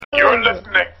You're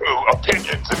listening to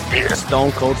Opinions and Beer.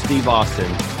 Stone Cold Steve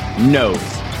Austin knows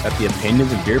that the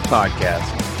Opinions and Beer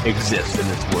podcast exists in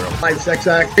this world. My sex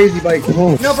act, crazy bike.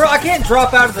 Oh. No, bro, I can't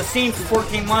drop out of the scene for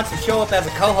 14 months and show up as a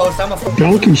co-host. I'm a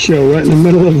donkey show right in the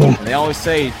middle of And they always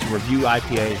say to review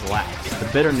IPAs last. The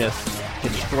bitterness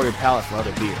can destroy your palate for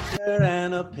other beers.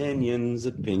 And opinions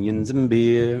and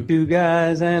beer. Two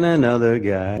guys and another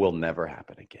guy. Will never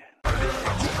happen again.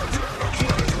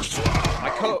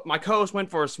 My co-host went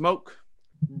for a smoke.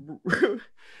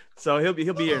 So he'll be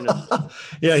here in a...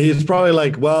 Yeah, he's probably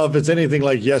like, well, if it's anything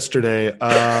like yesterday,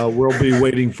 we'll be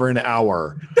waiting for an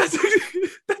hour.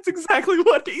 That's exactly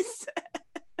what he said.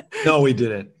 No, we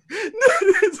didn't.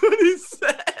 No, that's what he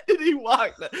said. He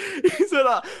walked. He said,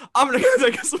 I'm going to go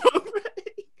take a smoke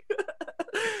break.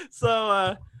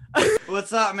 So,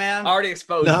 what's up, man? Already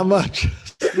exposed. Not much.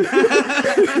 He's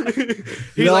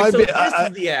No, like, I so be- this I-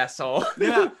 is the asshole.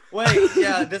 Yeah, wait,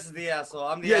 yeah, this is the asshole.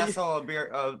 I'm the asshole of beer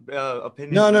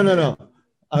opinion. No.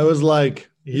 I was like,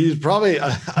 he's probably,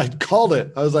 I called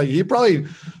it. I was like, he probably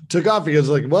took off because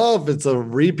like, well, if it's a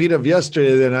repeat of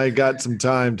yesterday, then I got some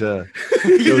time to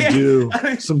go do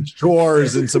some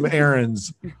chores and some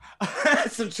errands.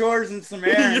 Some chores and some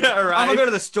errands. Yeah, right. I'm gonna go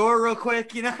to the store real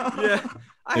quick, you know?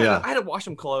 Yeah. I had to wash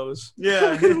some clothes.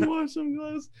 Yeah. I had to wash some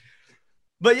clothes.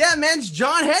 But yeah, man, it's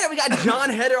John Heder. We got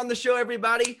John Heder on the show,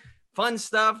 everybody. Fun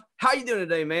stuff. How you doing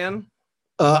today, man?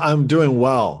 I'm doing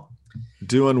well.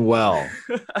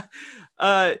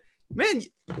 Man,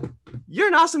 you're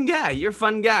an awesome guy. You're a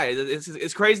fun guy.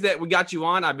 It's crazy that we got you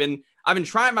on. I've been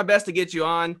trying my best to get you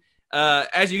on.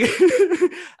 As you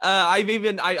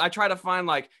I try to find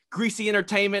like Greasy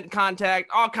Entertainment contact,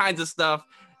 all kinds of stuff.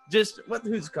 Just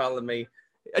who's calling me?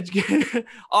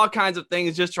 All kinds of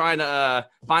things, just trying to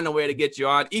find a way to get you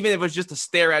on, even if it was just to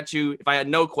stare at you. If I had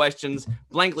no questions,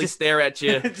 blankly stare at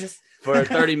you for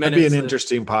 30 minutes. That'd be an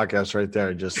interesting podcast right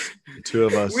there. Just the two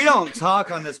of us. We don't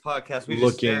talk on this podcast. We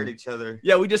just stare at Looking. each other.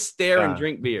 Yeah, we just stare and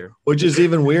drink beer. Which is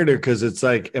even weirder because it's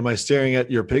like, am I staring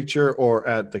at your picture or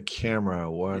at the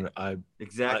camera? When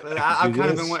Exactly. I I've do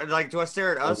kind of this. been wondering, like, do I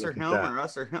stare at us or look at him that. or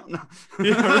us or him? No.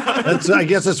 I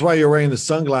guess that's why you're wearing the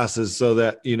sunglasses so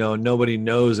that nobody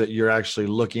knows that you're actually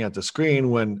looking at the screen.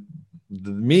 When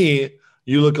you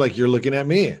look like you're looking at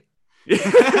me.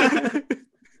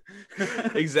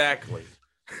 Exactly.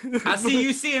 I see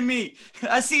you seeing me.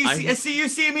 I see you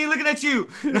seeing me looking at you.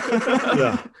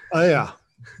 Yeah. Oh yeah.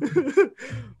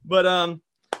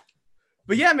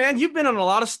 But yeah, man, you've been on a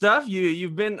lot of stuff.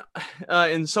 You've been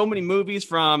in so many movies,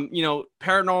 from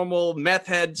paranormal, meth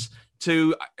heads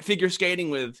to figure skating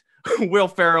with Will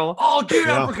Ferrell. Oh, dude,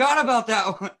 Yeah. I forgot about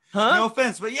that one. Huh? No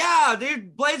offense, but yeah,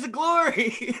 dude, Blaze of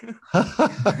Glory. I'm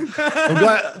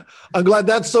glad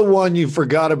that's the one you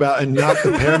forgot about and not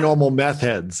the paranormal meth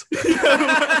heads.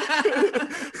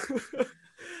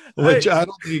 Which I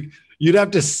don't think you'd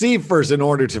have to see first in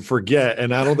order to forget.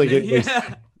 And I don't think it makes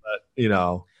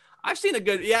I've seen a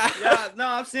good, Yeah, no,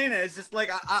 I've seen it. It's just like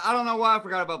I don't know why I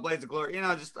forgot about Blaze of Glory.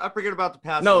 I forget about the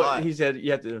past. a No, lot. he said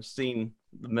you have to have seen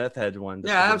the meth head one.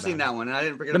 Yeah, I have seen that one, and I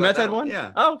didn't forget The about meth that head one?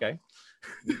 Yeah. Oh, okay.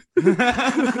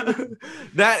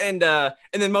 That and then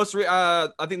I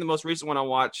think the most recent one I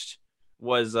watched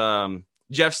was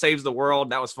Jeff Saves the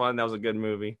World. That was fun. That was a good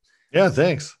movie. Yeah,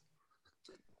 thanks.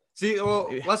 See, well,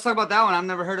 let's talk about that one. I've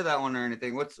never heard of that one or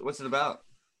anything. What's it about?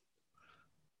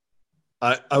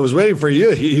 I was waiting for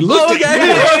you. He looked at you.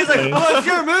 Yeah, he's like, "Oh, it's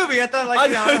your movie." I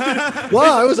thought,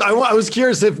 Well, I was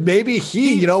curious if maybe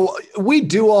we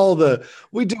do all the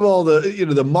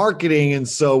the marketing, and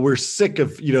so we're sick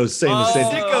of saying the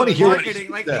same. sick I wanna of hear what marketing.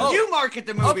 he Like, said. you market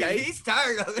the movie. Okay. He's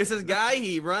tired of it. It's this guy.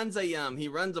 He runs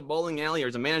a bowling alley, or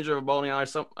is a manager of a bowling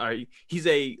alley. He's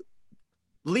a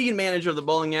lead manager of the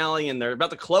bowling alley, and they're about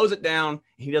to close it down.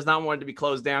 He does not want it to be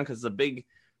closed down because it's a big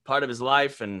part of his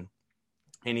life, and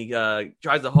he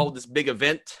tries to hold this big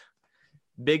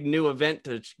new event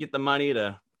to get the money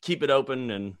to keep it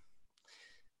open, and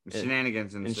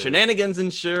Shenanigans and shenanigans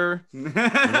ensure and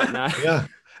whatnot. Yeah.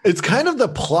 It's kind of the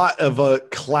plot of a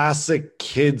classic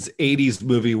kids 80s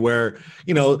movie where,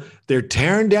 they're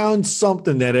tearing down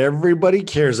something that everybody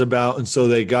cares about. And so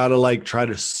they got to try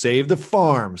to save the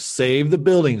farm, save the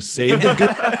building, save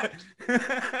the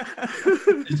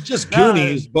It's just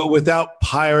Goonies, but without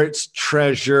pirates,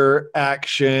 treasure,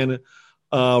 action,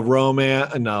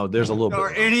 romance. No, there's a little bit.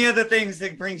 or any of the things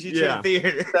that brings you to the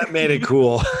theater. That made it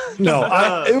cool.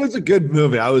 No, it was a good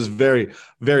movie. I was very,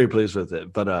 very pleased with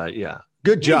it. But yeah,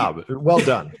 good job. Well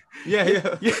done.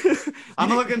 Yeah. I'm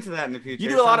gonna look into that in the future. You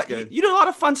do a lot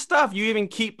of fun stuff. You even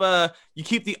keep the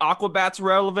Aquabats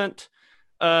relevant.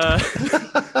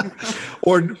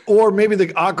 Or maybe the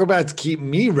Aquabats keep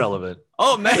me relevant.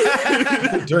 Oh man,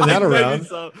 Turn that Maybe around.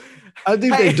 so. I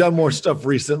think Hey. they've done more stuff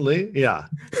recently. Yeah.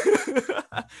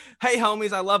 Hey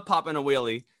homies, I love popping a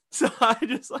wheelie. So I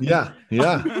just like, Yeah.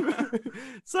 Yeah.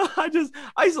 so I used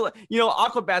to,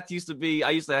 Aquabats used to be, I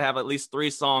used to have at least 3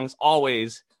 songs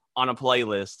always on a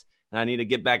playlist, and I need to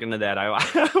get back into that. I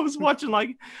was watching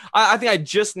I think I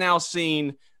just now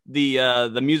seen the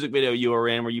music video you were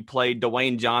in where you played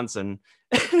Dwayne Johnson.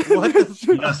 What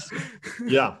the Yes.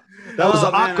 Yeah. That was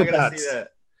the man, I gotta see Aquabats. that.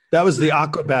 That was the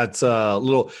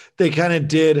Aquabats they kind of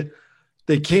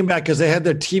they came back because they had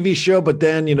their TV show, but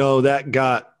then, that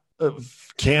got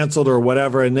canceled or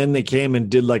whatever. And then they came and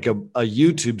did like a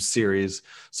YouTube series.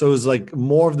 So it was like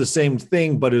more of the same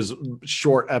thing, but it was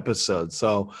short episodes.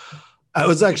 So it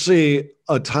was actually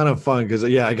a ton of fun because,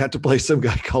 I got to play some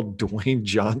guy called Dwayne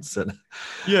Johnson,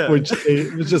 which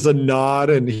it was just a nod.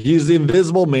 And he's the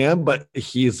Invisible Man, but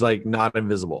he's like not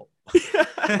invisible.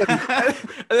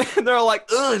 And they're like,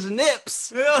 ugh, his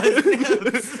nips.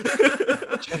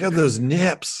 Check out those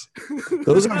nips.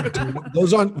 Those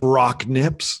aren't rock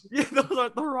nips. Yeah, those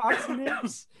aren't the Rock's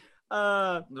nips.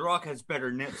 The Rock has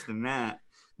better nips than that.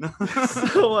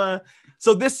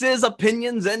 So this is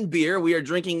Opinions and Beer. We are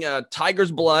drinking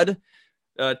Tiger's Blood.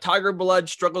 Tiger Blood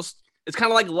struggles. It's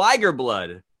kind of like Liger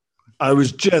Blood. I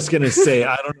was just gonna say,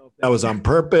 I don't know if that was on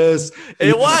purpose.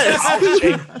 It was. I'll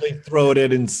shamefully throw it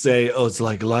in and say, "Oh, it's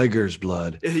like Liger's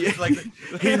blood, Yeah, like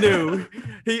he knew.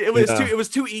 It was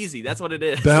too easy. That's what it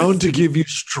is. bound to give you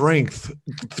strength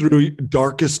through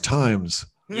darkest times."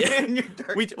 Yeah.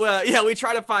 We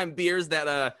try to find beers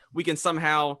that we can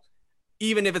somehow,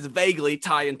 even if it's vaguely,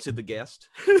 tie into the guest.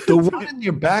 The one in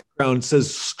your background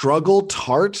says "Struggle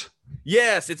Tart."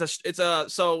 Yes, this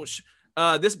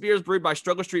beer is brewed by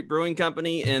Struggle Street Brewing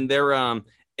Company, and they're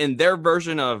in their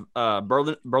version of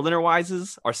Berliner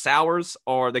Weisses or sours,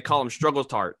 or they call them Struggle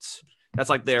Tarts. That's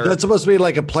like their. That's supposed to be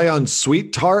like a play on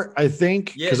sweet tart, I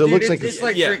think, Yeah, because it looks like it's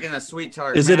like drinking a sweet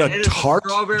tart. Is it man. a tart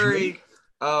strawberry?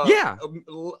 Yeah.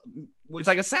 It's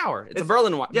like a sour. It's a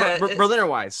Berliner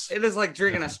Weiss. It is like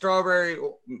drinking a strawberry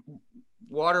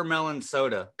watermelon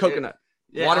soda. Coconut.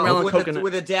 Yeah, Watermelon with coconut.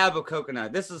 with a dab of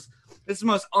coconut. This is the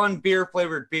most unbeer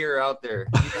flavored beer out there.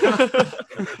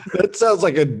 that sounds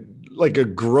like a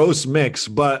gross mix,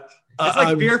 but It's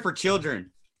like beer for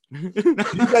children. do you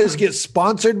guys get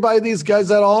sponsored by these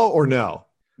guys at all, or no?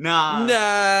 Nah.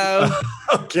 No.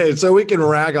 Okay, so we can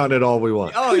rag on it all we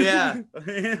want. Oh yeah.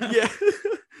 Yeah.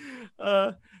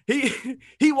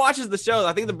 He watches the show.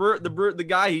 I think the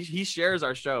guy he shares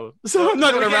our show, so I'm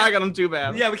not gonna rag on him too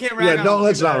bad. Yeah, we can't rag on no, him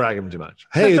let's too not bad. rag him too much.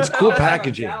 Hey, it's cool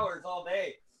packaging. Sours all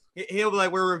day. He'll be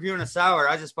like, "We're reviewing a sour."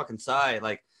 I just fucking sigh,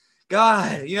 like,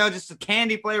 God, just a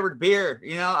candy flavored beer.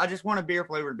 I just want a beer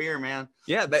flavored beer, man.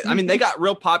 Yeah, they got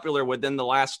real popular within the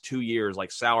last 2 years.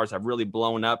 Like sours have really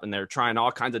blown up, and they're trying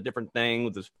all kinds of different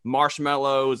things with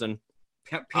marshmallows and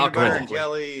Peanut butter and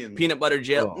jelly and peanut butter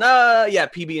jelly. Oh. No, yeah,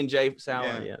 PB and J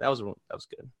sour. Yeah, that was good.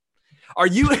 Are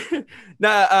you?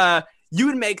 You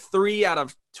would make 3 out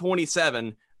of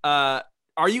 27. Are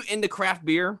you into craft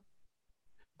beer?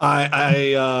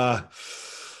 I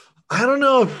don't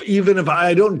know if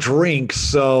I don't drink,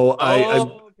 so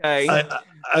Okay.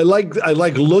 I like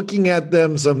looking at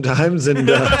them sometimes, and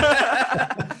they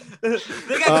got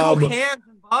cool cans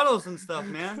and bottles and stuff,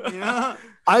 man.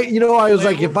 I was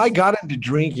like, if I got into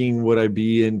drinking, would I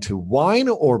be into wine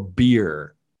or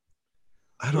beer?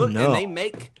 I don't know. And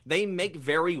they make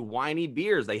very whiny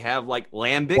beers. They have like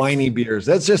lambic. Whiny beers.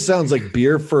 That just sounds like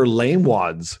beer for lame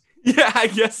wads. Yeah, I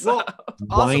guess so.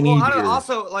 Whiny beer.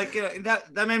 Also, like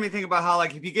that made me think about how,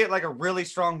 like, if you get like a really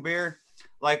strong beer,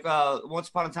 like once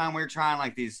upon a time we were trying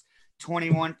like these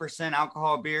 21%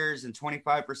 alcohol beers and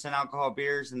 25% alcohol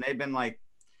beers, and they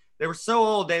were so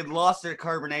old they'd lost their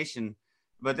carbonation,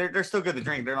 but they're still good to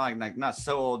drink. They're like not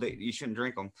so old that you shouldn't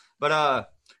drink them. But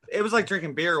it was like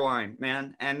drinking beer wine,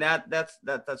 man, and that's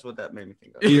what that made me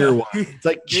think of. Beer wine. It's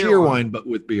like Beer cheer wine. wine, but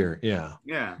with beer. Yeah.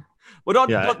 Yeah. Well,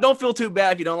 Yeah. don't feel too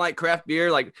bad if you don't like craft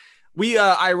beer. Like we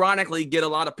ironically get a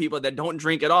lot of people that don't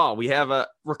drink at all. We have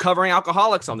recovering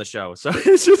alcoholics on the show, so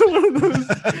it's just one of those.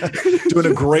 Doing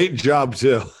a great job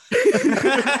too.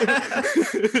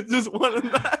 Just one of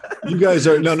that. You guys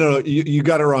are no. You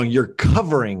got it wrong. You're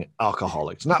covering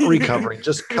alcoholics, not recovering,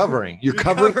 just covering. You're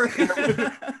covering.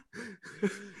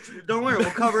 Don't worry, we'll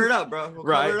cover it up, bro. We'll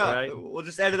cover it up. Right. We'll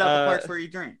just edit out the parts where you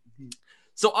drink.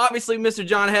 So obviously, Mr.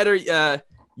 John Heder,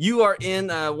 you are in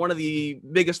one of the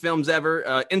biggest films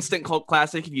ever, instant cult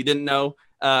classic. If you didn't know,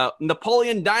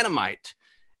 Napoleon Dynamite.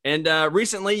 And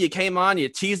recently, you came on, you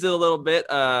teased it a little bit.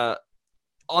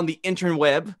 on the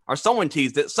interweb, or someone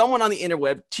teased it. Someone on the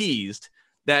interweb teased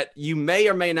that you may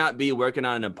or may not be working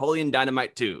on Napoleon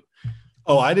Dynamite 2.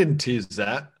 Oh, I didn't tease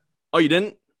that. Oh, you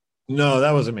didn't? No,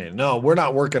 that wasn't me. No, we're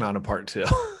not working on a part 2.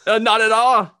 Not at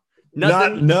all.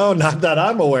 Nothing. Not that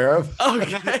I'm aware of.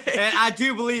 Okay. And I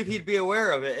do believe he'd be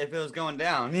aware of it if it was going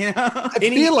down. You know? I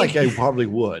feel like I probably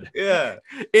would. Yeah.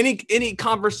 Any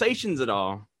conversations at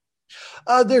all?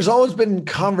 There's always been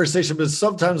conversation, but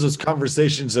sometimes those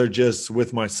conversations are just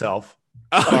with myself.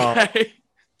 Okay.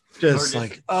 Just just like,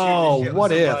 shooting oh, shit with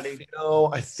what somebody.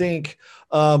 if? I think,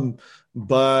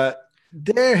 but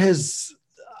there has,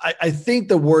 I think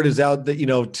the word is out that,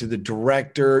 to the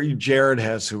director, Jared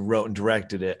Hess, who wrote and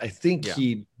directed it. I think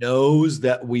he knows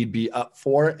that we'd be up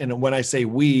for it. And when I say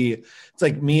we, it's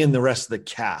like me and the rest of the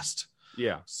cast.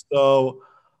 Yeah. So,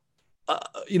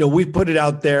 we put it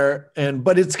out there,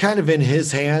 but it's kind of in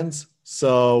his hands.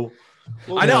 So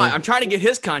I know. I'm trying to get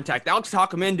his contact. I'll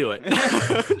talk him into it.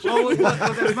 Well, with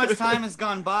as much time has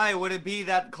gone by, would it be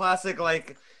that classic,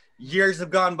 like, years have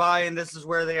gone by and this is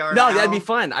where they are No, now? that'd be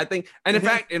fun. I think. And in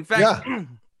fact, yeah,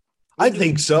 I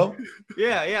think so.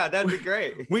 Yeah, that'd be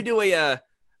great. we do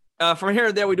from here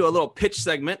to there, we do a little pitch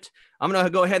segment. I'm going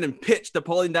to go ahead and pitch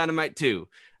Napoleon Dynamite 2.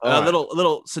 All right.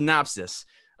 Little synopsis.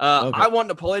 Okay. I want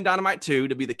Napoleon Dynamite 2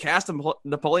 to be the cast of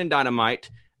Napoleon Dynamite,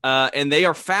 and they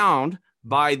are found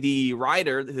by the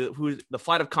writer who's the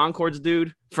Flight of Conchords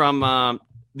dude from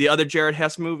the other Jared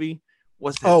Hess movie.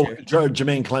 What's that? Oh, Jared?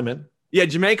 Jermaine Clement. Yeah,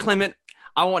 Jermaine Clement.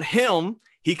 I want him.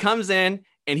 He comes in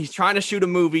and he's trying to shoot a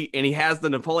movie, and he has the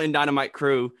Napoleon Dynamite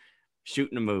crew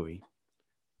shooting a movie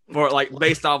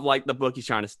based off like the book he's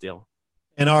trying to steal.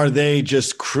 And are they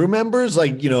just crew members,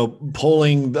 like,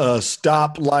 pulling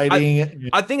stop lighting?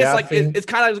 I think it's like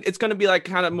it's going to be like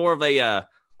kind of more of a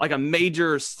like a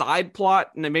major side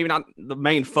plot, and maybe not the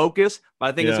main focus, but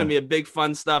I think it's going to be a big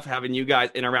fun stuff having you guys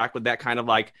interact with that kind of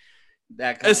like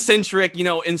eccentric,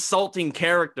 insulting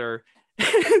character.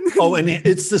 Oh, and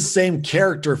it's the same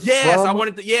character. Yes, I want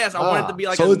it to be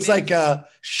like. So it's like a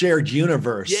shared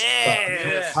universe.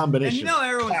 Yeah, combination. And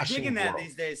everyone's Clashing digging that world.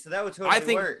 these days, so that would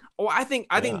totally work. I think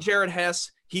Jared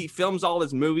Hess, he films all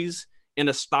his movies in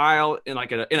a style in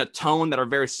a tone that are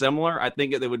very similar. I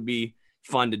think it would be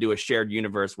fun to do a shared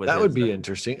universe with. That would be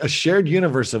interesting. A shared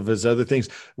universe of his other things.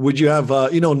 Would you have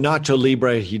Nacho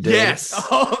Libre? He did. Yes.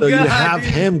 Oh, So you God, have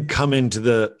dude. him come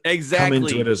into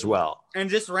Exactly. it as well. And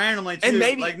just randomly too, And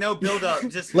maybe- like no build up,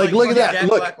 just Like, look at that. Jack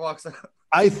Look. Black walks up.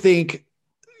 I think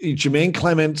Jermaine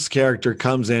Clement's character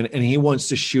comes in and he wants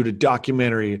to shoot a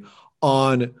documentary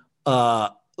on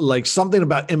like something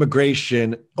about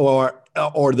immigration or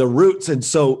the roots. And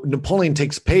so Napoleon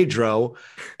takes Pedro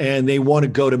and they want to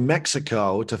go to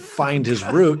Mexico to find his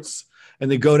roots.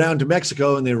 And they go down to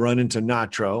Mexico and they run into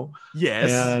Nacho. Yes.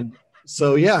 And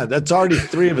so, yeah, that's already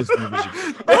 3 of his movies.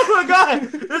 Oh my God,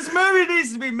 this movie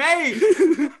needs to be made.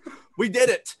 We did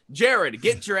it. Jared,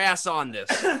 get your ass on this.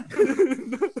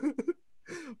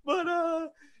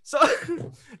 But so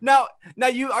now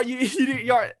you are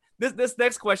this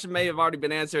next question may have already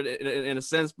been answered in a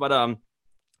sense, but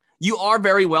you are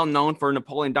very well known for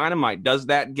Napoleon Dynamite. Does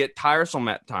that get tiresome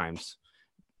at times?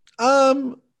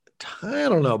 I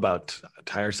don't know about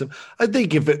tiresome. I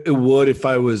think if it would, if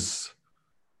I was,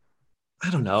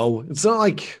 I don't know. It's not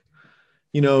like,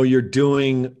 you're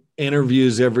doing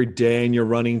interviews every day and you're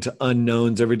running to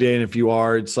unknowns every day. And if you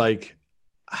are, it's like,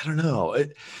 I don't know.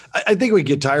 I think it would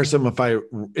get tiresome if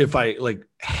I like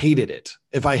hated it.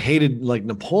 If I hated like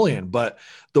Napoleon, but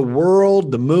the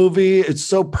world, the movie, it's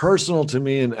so personal to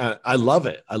me, and I love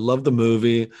it. I love the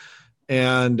movie,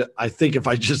 and I think if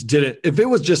I just didn't, if it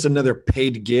was just another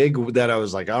paid gig that I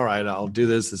was like, all right, I'll do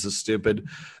this. This is stupid,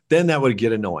 then that would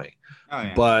get annoying. Oh,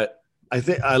 yeah. But I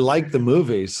think I like the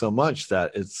movie so much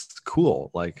that it's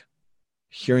cool. Like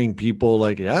hearing people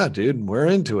like, yeah, dude, we're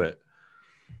into it.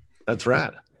 That's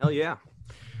rad. Hell yeah.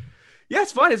 Yeah,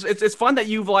 it's fun. It's fun that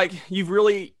you've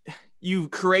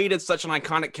created such an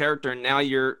iconic character, and now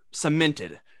you're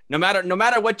cemented. No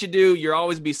matter what you do, you'll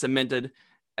always be cemented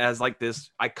as like this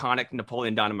iconic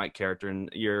Napoleon Dynamite character, and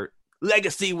your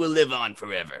legacy will live on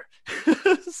forever.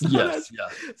 Yes.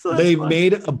 So They fun.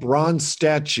 made a bronze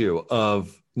statue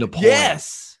of Napoleon.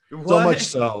 Yes. So What? much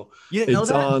so You didn't know it's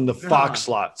that? on the Fox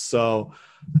lot. So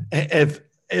if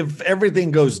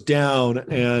everything goes down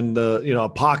and the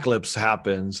apocalypse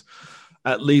happens,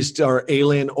 at least our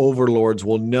alien overlords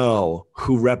will know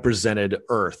who represented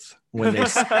Earth when they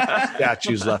see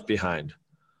statues left behind.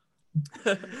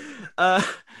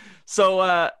 So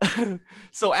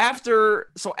after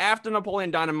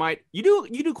Napoleon Dynamite, you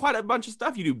do quite a bunch of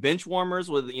stuff. You do bench warmers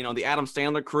with the Adam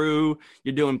Sandler crew.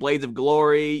 You're doing Blades of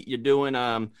Glory. You're doing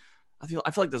I feel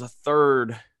like there's a third.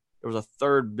 There was a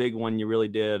third big one you really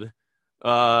did.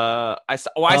 I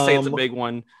say it's a big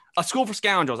one. A School for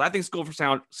Scoundrels. I think School for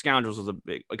Scoundrels was a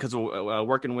big because of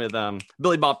working with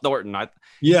Billy Bob Thornton.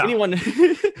 Anyone,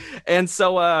 and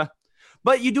so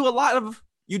but you do a lot of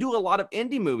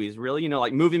indie movies, really.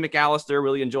 Like Movie McAllister.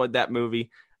 Really enjoyed that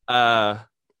movie. And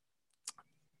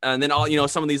then all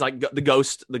some of these like the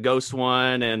Ghost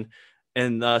one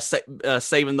and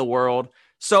Saving the World.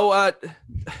 So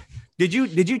did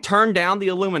you turn down the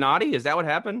Illuminati? Is that what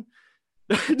happened?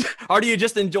 Or do you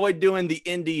just enjoy doing the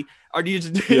indie? Or do you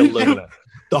just the Illuminati?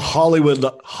 The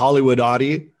Hollywood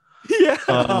Audi? Yeah.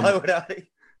 Hollywood Audi.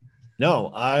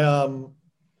 No, I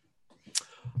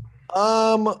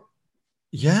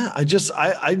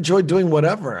enjoy doing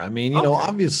whatever. I mean,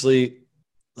 obviously,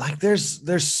 like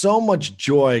there's so much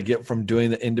joy I get from doing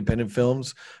the independent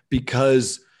films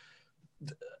because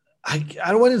I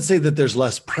don't want to say that there's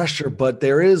less pressure, but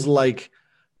there is like,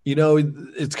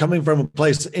 it's coming from a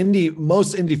place.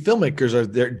 Most indie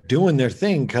filmmakers they're doing their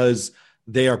thing because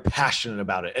they are passionate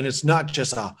about it, and it's not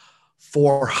just a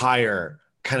for hire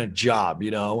kind of job.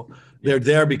 They're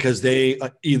there because they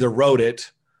either wrote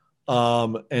it,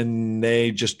 and they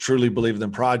just truly believe in the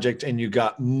project. And you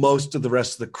got most of the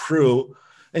rest of the crew,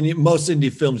 and most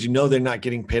indie films, they're not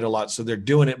getting paid a lot, so they're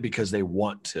doing it because they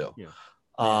want to.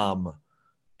 Yeah.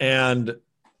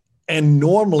 And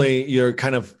normally you're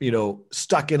kind of,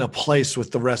 stuck in a place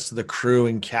with the rest of the crew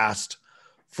and cast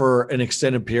for an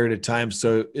extended period of time.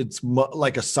 So it's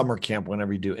like a summer camp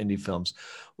whenever you do indie films.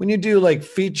 When you do like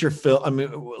feature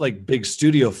film, like big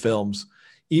studio films,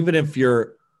 even if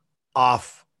you're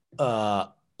off,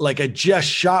 like I just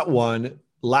shot one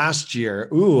last year.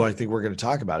 Ooh, I think we're going to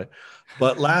talk about it.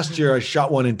 But last year I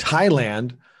shot one in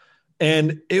Thailand,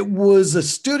 and it was a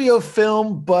studio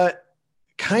film, but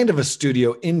kind of a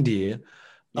studio indie,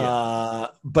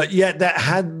 but yet that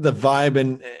had the vibe,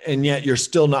 and yet you're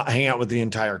still not hanging out with the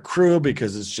entire crew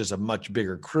because it's just a much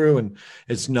bigger crew and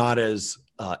it's not as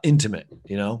intimate,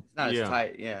 Not as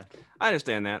tight, yeah. I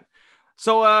understand that.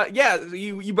 So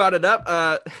you brought it up.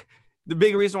 The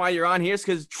big reason why you're on here is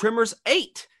because Tremors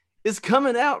 8 is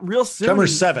coming out real soon.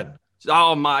 Tremors 7.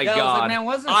 Oh my God!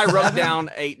 I wrote 7?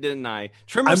 down 8, didn't I?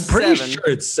 Tremors. I'm pretty 7. sure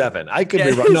it's 7. I could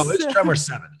be wrong. No, it's Tremors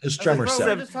 7. It's Tremors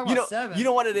 7. You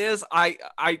know what it is? I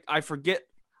forget.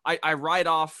 I write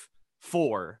off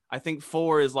 4. I think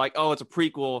 4 is like, oh, it's a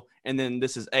prequel, and then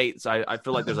this is 8. So I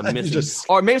feel like there's a missing.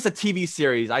 Or maybe it's a TV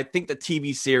series. I think the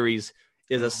TV series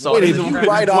is a song. If you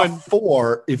write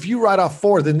off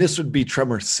 4, then this would be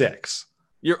Tremors 6.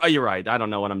 You're right. I don't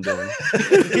know what I'm doing.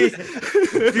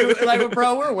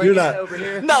 Bro, we're waiting over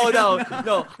here.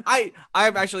 No.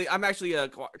 I'm actually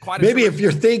quite. Maybe if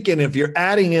you're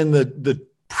adding in the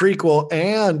prequel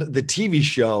and the TV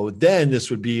show, then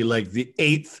this would be like the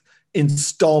 8th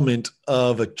installment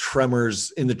of a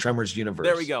Tremors in the Tremors universe.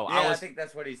 There we go. Yeah, I think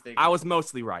that's what he's thinking. I was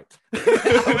mostly right.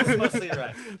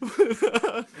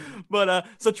 But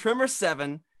so Tremors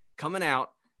 7 coming out.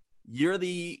 You're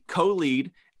the co-lead.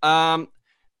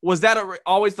 Was that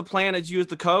always the plan as you as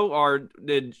the or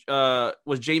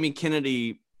was Jamie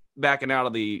Kennedy backing out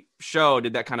of the show?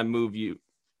 Did that kind of move you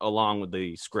along with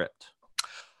the script?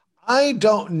 I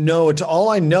don't know. All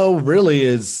I know really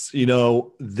is,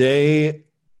 they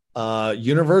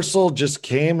Universal just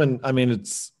came, and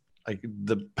it's like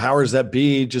the powers that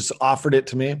be just offered it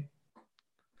to me.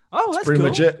 Oh, that's pretty cool.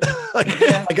 much it.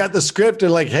 I got the script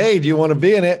and like, hey, do you want to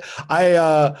be in it?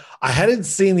 I hadn't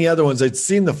seen the other ones. I'd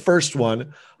seen the first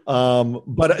one.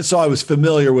 But so I was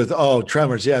familiar with,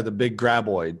 Tremors. Yeah. The big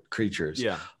graboid creatures.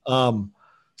 Yeah.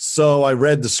 So I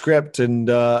read the script and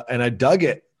I dug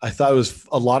it. I thought it was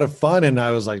a lot of fun. And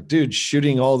I was like, dude,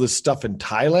 shooting all this stuff in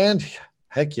Thailand.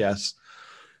 Heck yes.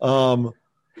 So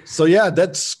yeah,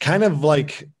 that's kind of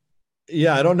like,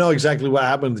 I don't know exactly what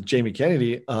happened with Jamie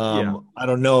Kennedy. I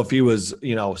don't know if he was,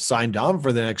 signed on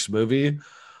for the next movie,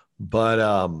 but,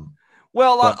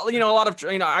 well, a lot of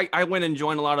I went and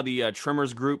joined a lot of the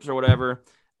Tremors groups or whatever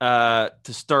to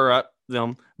stir up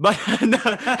them, but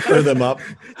stir them up.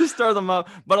 To stir them up.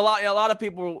 But a lot of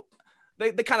people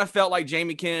they kind of felt like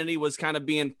Jamie Kennedy was kind of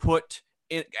being put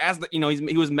in as the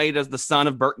he was made as the son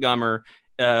of Burt Gummer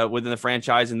within the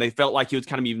franchise, and they felt like he was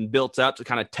kind of even built up to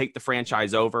kind of take the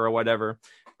franchise over or whatever.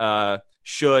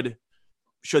 Should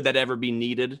that ever be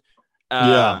needed?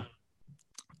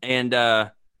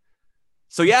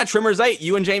 So yeah, Tremors 8,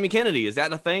 you and Jamie Kennedy, is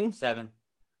that a thing? 7.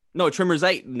 No, Tremors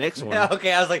 8, next one. Yeah,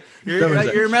 okay, I was like,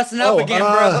 you're messing up again,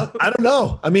 bro. I don't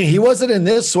know. I mean, he wasn't in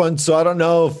this one, so I don't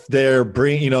know if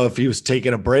if he was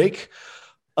taking a break.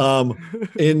 I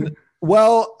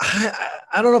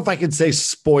I don't know if I can say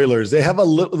spoilers. They have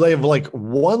like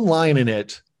one line in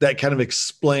it that kind of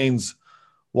explains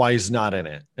why he's not in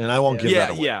it. And I won't give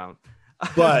that away. Yeah.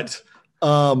 But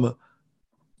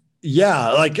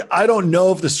yeah, like I don't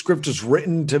know if the script was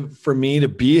written for me to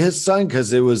be his son,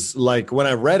 because it was like when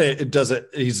I read it,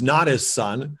 he's not his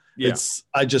son. Yeah.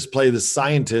 I just play the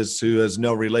scientist who has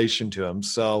no relation to him.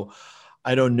 So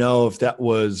I don't know if that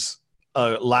was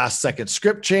a last second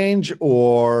script change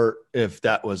or if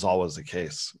that was always the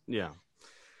case. Yeah.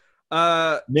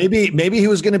 Maybe he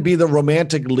was going to be the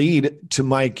romantic lead to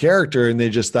my character, and they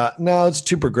just thought, no, it's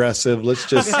too progressive. Let's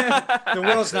just. The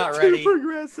world's not ready. Too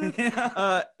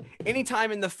progressive.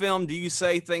 Anytime in the film, do you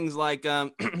say things like,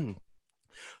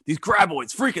 "These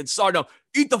graboids freaking sorry,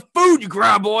 eat the food, you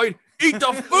graboid, eat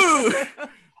the food."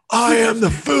 I am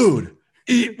the food.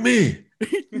 Eat me.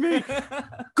 Eat me.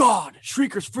 God,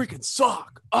 shriekers freaking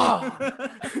suck.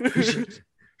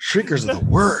 Shriekers are the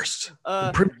worst.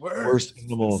 Worst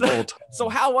animal of all time. So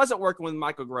how was it working with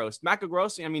Michael Gross? Michael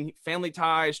Gross, I mean, Family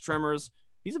Ties, Tremors.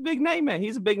 He's a big name, man.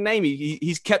 He's a big name.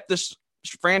 He's kept this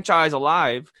franchise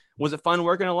alive. Was it fun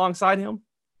working alongside him?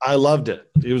 I loved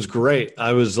it. It was great.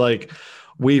 I was like,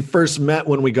 we first met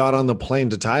when we got on the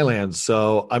plane to Thailand.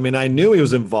 So, I mean, I knew he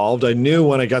was involved. I knew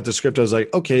when I got the script, I was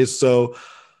like, okay, so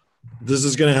this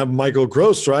is going to have Michael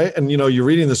Gross, right? And, you're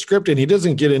reading the script and he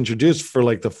doesn't get introduced for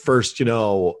like the first,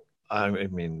 I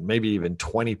mean, maybe even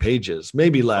 20 pages,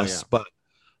 maybe less. Oh,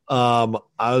 yeah. But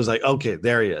I was like, okay,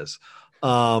 there he is.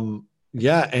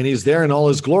 Yeah, and he's there in all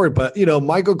his glory. But,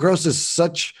 Michael Gross is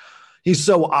he's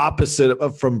so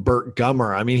opposite from Burt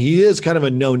Gummer. I mean, he is kind of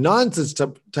a no-nonsense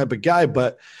type of guy,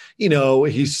 but,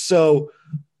 he's so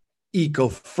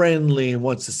eco-friendly and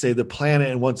wants to save the planet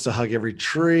and wants to hug every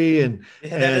tree. And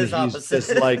he's opposite.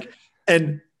 just like,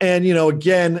 and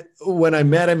again, when I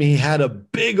met him, he had a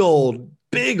big old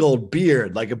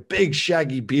beard, like a big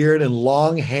shaggy beard and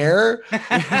long hair.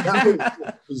 That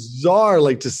was bizarre,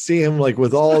 like to see him like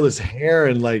with all this hair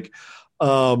and like,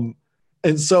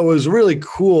 and so it was really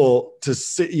cool to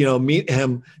see, meet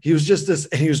him. He was just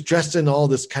and he was dressed in all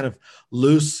this kind of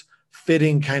loose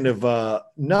fitting kind of,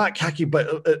 not khaki,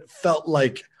 but it felt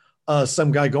like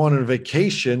some guy going on a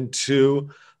vacation to,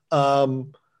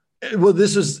 well,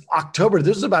 this was October.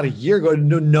 This was about a year ago,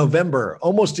 November,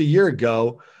 almost a year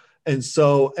ago. And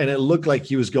it looked like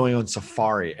he was going on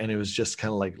safari, and it was just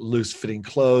kind of like loose fitting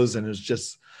clothes. And it was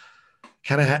just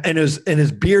kind of, and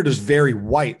his beard was very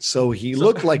white. So he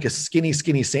looked like a skinny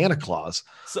Santa Claus.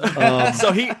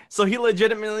 So he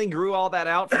legitimately grew all that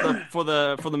out for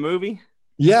the movie.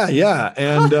 Yeah.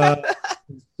 And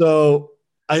so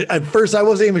at first I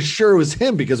wasn't even sure it was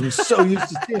him because I'm so used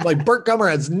to seeing like Burt Gummer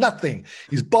has nothing.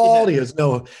 He's bald. He has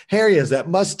no hair. He has that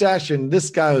mustache. And this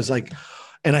guy was like,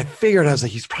 and I was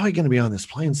like, he's probably going to be on this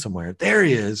plane somewhere. There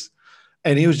he is.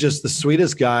 And he was just the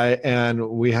sweetest guy.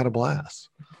 And we had a blast.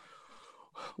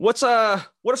 What are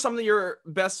some of your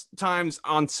best times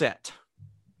on set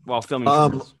while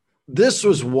filming? This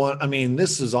was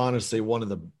this is honestly one of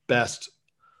the best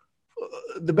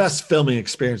filming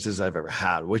experiences I've ever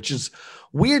had, which is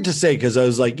weird to say because I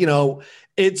was like,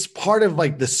 it's part of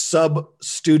like the sub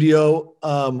studio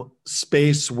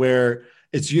space where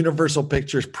it's Universal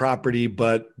Pictures property,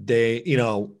 but they,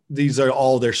 these are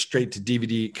all their straight to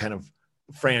DVD kind of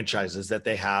franchises that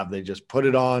they have. They just put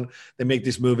it on, they make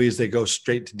these movies, they go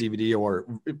straight to DVD or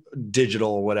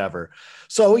digital or whatever.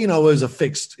 So, it was a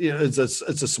fixed, it's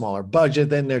a smaller budget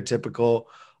than their typical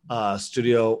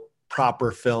studio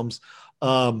proper films.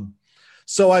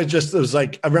 So it was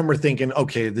like, I remember thinking,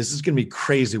 okay, this is going to be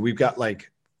crazy. We've got like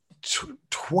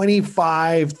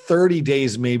 25, 30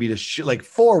 days maybe to shoot, like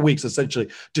 4 weeks essentially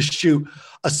to shoot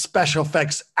a special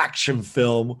effects action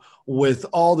film with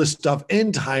all this stuff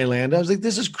in Thailand. I was like,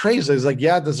 this is crazy. I was like,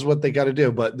 yeah, this is what they got to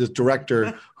do. But this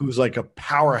director who's like a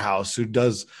powerhouse who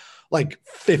does like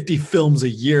 50 films a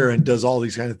year and does all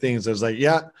these kind of things. I was like,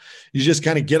 yeah, you just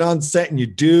kind of get on set and you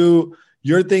do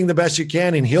your thing the best you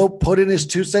can. And he'll put in his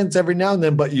 2 cents every now and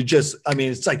then, but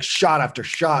it's like shot after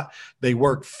shot. They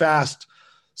work fast.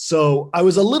 So I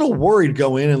was a little worried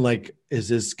going in and like, is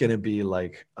this going to be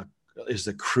like, is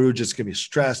the crew just going to be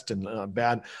stressed and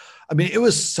bad? I mean, it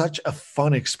was such a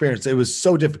fun experience. It was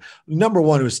so different. Number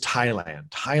one, it was Thailand.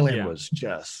 Thailand was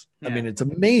just, I mean, it's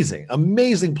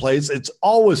amazing place. It's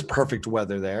always perfect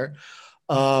weather there.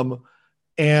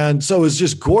 And so it was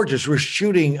just gorgeous. We're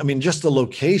shooting, just the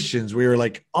locations. We were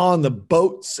like on the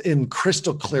boats in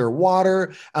crystal clear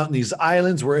water out in these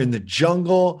islands. We're in the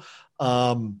jungle.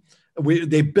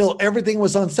 They built, everything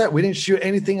was on set. We didn't shoot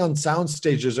anything on sound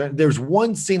stages. There's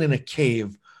one scene in a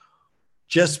cave,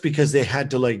 just because they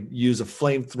had to like use a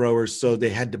flamethrower, so they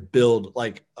had to build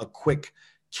like a quick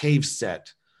cave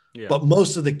set. Yeah. But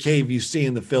most of the cave you see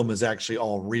in the film is actually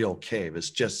all real cave. It's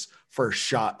just first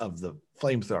shot of the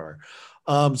flamethrower.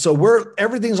 So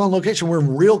everything's on location. We're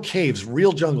in real caves,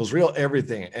 real jungles, real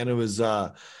everything. And it was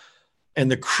and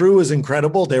the crew is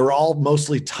incredible. They were all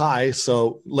mostly Thai,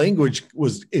 so language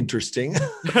was interesting.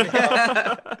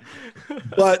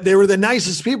 But they were the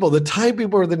nicest people. The Thai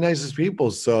people are the nicest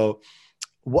people. So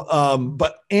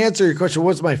but answer your question,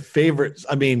 what's my favorite?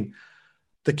 I mean,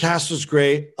 the cast was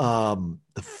great.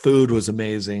 The food was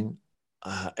amazing.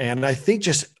 And I think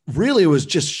just really it was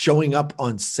just showing up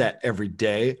on set every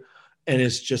day. And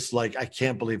it's just like, I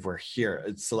can't believe we're here.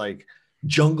 It's like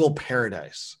jungle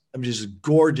paradise. I'm just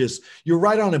gorgeous. You're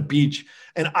right on a beach.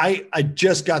 And I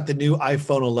just got the new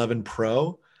iPhone 11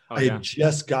 Pro. I had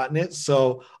just gotten it.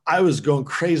 So I was going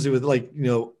crazy with like,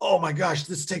 oh my gosh,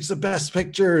 this takes the best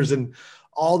pictures. And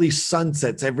all these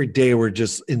sunsets every day were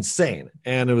just insane.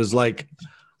 And it was like,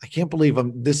 I can't believe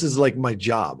this is like my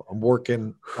job. I'm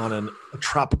working on a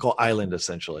tropical island,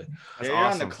 essentially. You're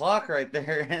awesome. On the clock right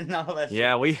there. And all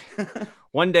that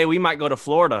one day we might go to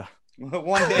Florida.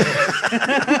 One day.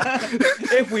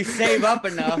 If we save up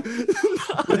enough.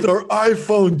 With our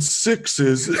iPhone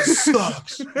 6s, it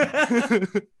sucks.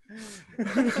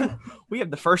 We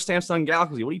have the first Samsung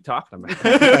Galaxy. What are you talking about?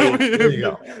 There you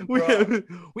go.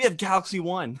 We have Galaxy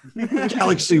One.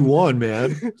 Galaxy One,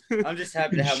 man. I'm just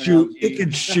happy to have it can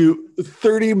shoot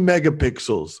 30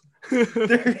 megapixels.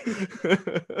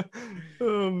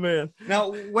 Oh man!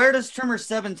 Now, where does Tremor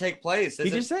 7 take place?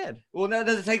 He just said. Well, now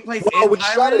does it take place in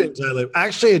Thailand? Shot it in Thailand.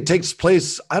 Actually, it takes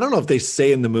place. I don't know if they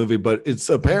say in the movie, but it's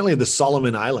apparently the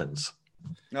Solomon Islands.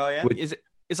 Oh yeah.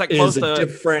 It's like close to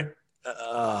different,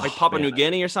 like Papua New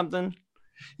Guinea or something.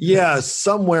 Yeah,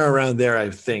 somewhere around there. I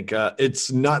think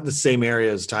it's not the same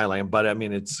area as Thailand, but I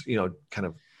mean, it's kind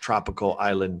of tropical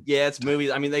island. Yeah, it's movies.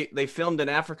 I mean, they filmed in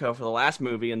Africa for the last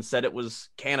movie and said it was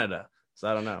Canada. So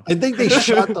I don't know. I think they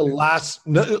shot the last.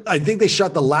 No, I think they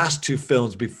shot the last two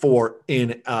films before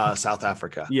in South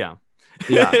Africa. Yeah,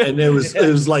 and it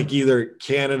was like either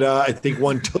Canada. I think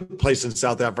one took place in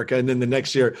South Africa, and then the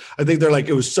next year, I think they're like,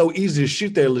 it was so easy to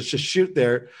shoot there. Let's just shoot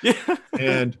there. Yeah,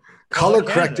 and color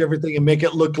correct everything and make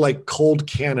it look like cold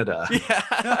Canada. Yeah.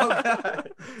 Oh,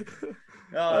 God.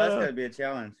 Oh, that's gonna be a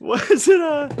challenge. Was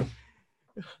it?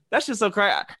 That's just so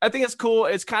crazy. I think it's cool.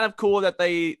 It's kind of cool that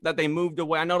they moved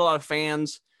away. I know a lot of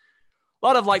fans, a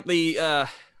lot of like the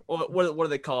what are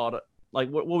they called? Like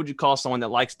what would you call someone that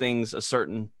likes things a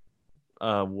certain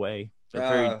way? They're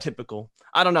very typical.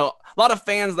 I don't know. A lot of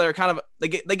fans that are kind of they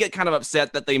get kind of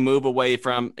upset that they move away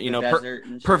from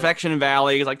Perfection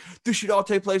Valley. It's like this should all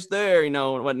take place there, and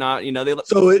whatnot. They.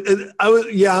 So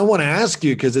I want to ask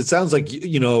you because it sounds like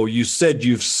you said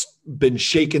you've been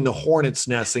shaking the hornet's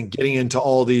nest and getting into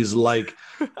all these like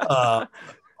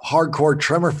hardcore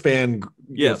Tremor fan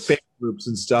groups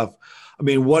and stuff. I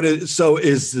mean,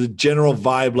 is the general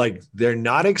vibe like they're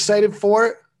not excited for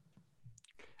it?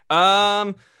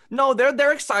 No,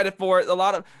 they're excited for it.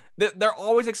 They're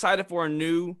always excited for a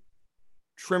new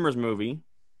Tremors movie,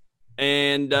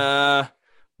 and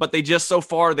but they just so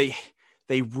far they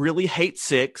really hate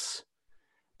 6.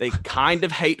 They kind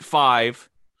of hate 5,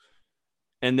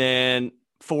 and then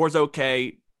 4's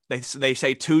okay. They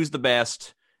say 2's the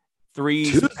best,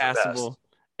 3's passable,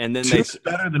 and then 2's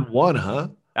better than 1, huh?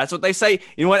 That's what they say.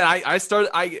 You know what? I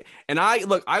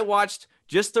watched.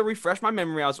 Just to refresh my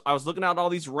memory, I was looking at all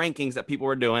these rankings that people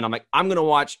were doing. I'm like, I'm going to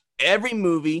watch every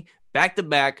movie back to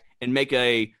back and make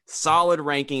a solid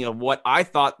ranking of what I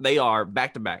thought they are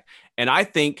back to back. And I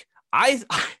think I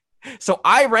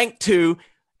ranked 2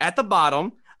 at the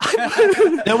bottom.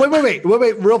 Now, wait,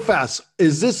 real fast.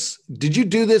 Did you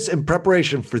do this in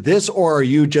preparation for this, or are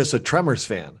you just a Tremors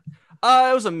fan?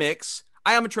 It was a mix.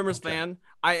 I am a Tremors fan.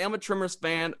 I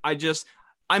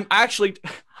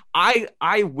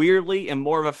weirdly am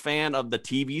more of a fan of the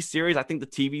TV series. I think the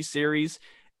TV series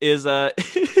is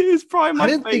probably my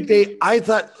favorite. I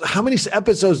thought, how many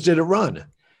episodes did it run?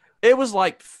 It was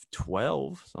like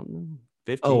 12 something,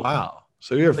 15. Oh wow.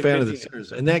 So you're a fan of the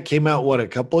series. And that came out a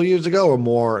couple of years ago or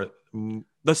more?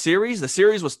 The series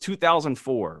was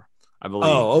 2004, I believe.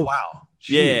 Oh wow.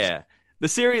 Jeez. Yeah. The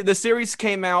series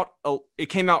came out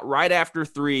right after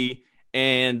 3.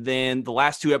 And then the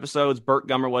last 2 episodes, Burt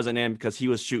Gummer wasn't in because he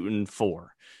was shooting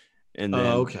 4. And then,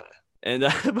 okay. And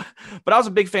but I was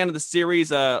a big fan of the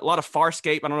series. A lot of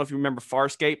Farscape. I don't know if you remember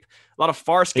Farscape. A lot of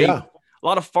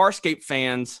Farscape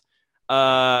fans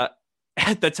at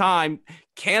the time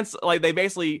they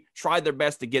basically tried their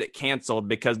best to get it canceled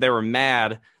because they were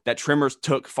mad that Tremors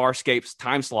took Farscape's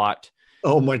time slot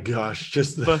Oh my gosh,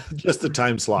 just the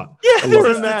time slot. Yeah, I they love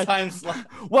were it. mad. Time slot.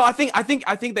 Well, I think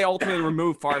they ultimately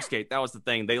removed Farscape. That was the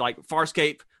thing. They like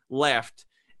Farscape left,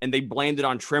 and they blamed it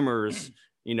on Tremors.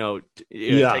 Taking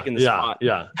the spot.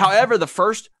 Yeah. However, the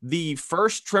first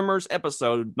Tremors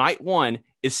episode, night 1,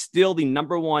 is still the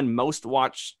 #1 most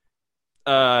watched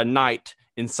night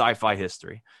in sci-fi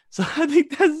history. So I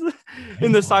think that's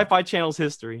in the Sci-Fi Channel's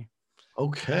history.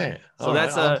 Okay. So All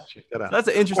that's right, I'll check that out. that's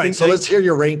an All interesting right, so thing. let's hear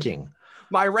your ranking.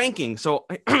 My ranking. So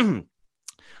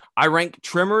I rank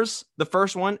Tremors, the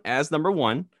first one, as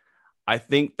 #1. I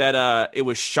think that it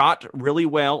was shot really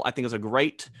well. I think it was a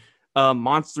great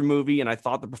monster movie, and I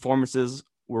thought the performances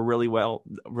were really well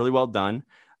done.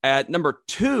 At number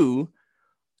two,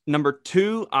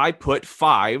 I put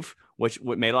 5, which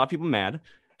made a lot of people mad.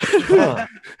 Huh.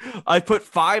 I put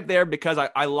 5 there because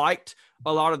I liked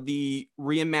a lot of the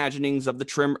reimaginings of the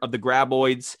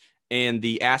graboids and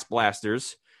the ass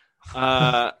blasters.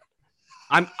 I'm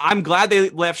glad they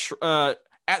left.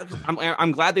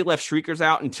 I'm glad they left Shriekers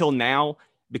out until now,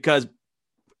 because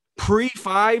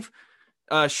pre-5,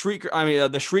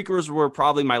 the Shriekers were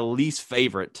probably my least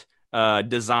favorite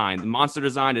design. The monster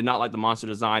design, did not like the monster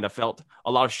design. I felt a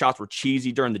lot of shots were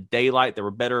cheesy during the daylight. They were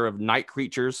better of night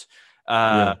creatures.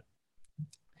 5.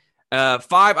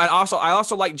 I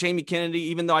also like Jamie Kennedy,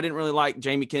 even though I didn't really like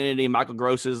Jamie Kennedy and Michael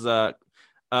Gross's what's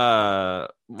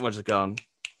it called?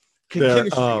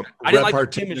 Chemistry. I didn't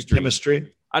like the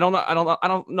chemistry. I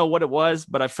don't know what it was,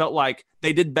 but I felt like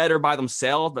they did better by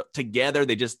themselves, but together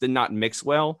they just did not mix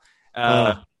well.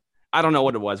 I don't know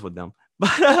what it was with them.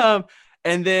 But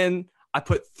and then I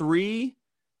put 3,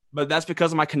 but that's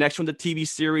because of my connection with the TV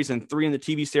series, and 3 and the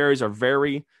TV series are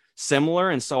very similar,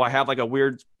 and so I have like a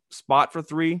weird spot for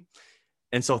 3.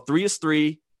 And so 3 is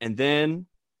 3, and then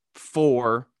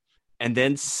 4, and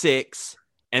then 6,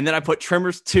 and then I put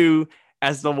Tremors 2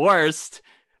 as the worst,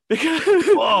 because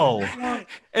Whoa.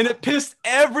 and it pissed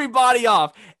everybody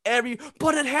off.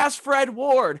 But it has Fred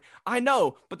Ward. I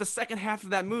know, but the second half of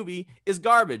that movie is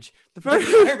garbage. The first,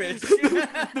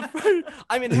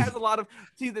 I mean, it has a lot of.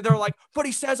 See, they're like, but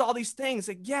he says all these things.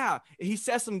 Like, yeah, he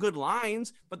says some good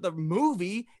lines, but the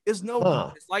movie is no.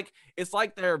 Huh. It's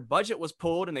like their budget was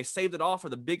pulled and they saved it all for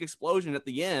the big explosion at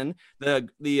the end.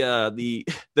 The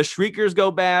Shriekers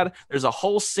go bad. There's a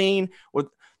whole scene with.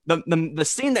 The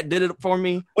scene that did it for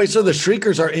me. Wait, so the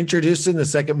Shriekers are introduced in the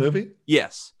second movie?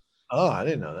 Yes. Oh, I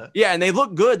didn't know that. Yeah, and they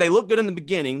look good. They look good in the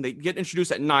beginning. They get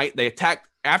introduced at night. They attack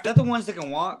after. Is that the ones that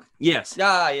can walk? Yes.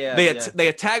 Yeah. They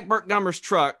attack Burt Gummer's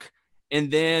truck,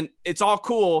 and then it's all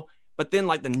cool. But then,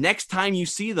 like, the next time you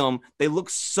see them, they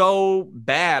look so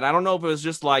bad. I don't know if it was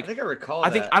just like. I think I recall. I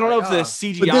don't know if the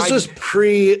CGI. But this was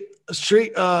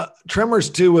Tremors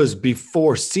 2 was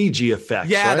before CG effects.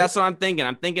 Yeah, right? that's what I'm thinking.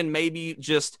 I'm thinking maybe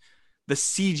just the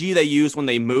CG they used when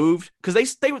they moved,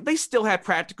 because they still had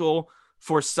practical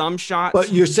for some shots.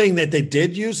 But you're saying that they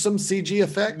did use some CG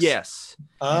effects? Yes.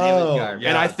 Oh, Yeah.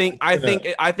 And I think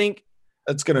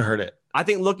that's gonna hurt it. I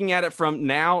think looking at it from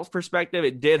now's perspective,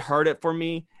 it did hurt it for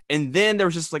me. And then there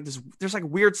was just like there's like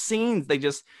weird scenes. They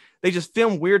just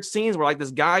filmed weird scenes where like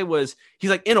this guy he's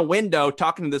like in a window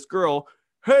talking to this girl.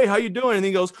 Hey, how you doing? And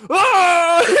he goes,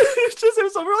 ah! It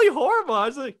was really horrible. I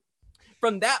was like,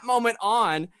 from that moment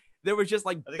on, there was just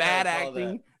like bad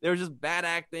acting. There was just bad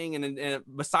acting. And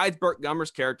besides Burt Gummer's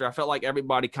character, I felt like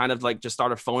everybody kind of like just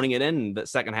started phoning it in the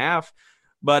second half.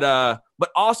 But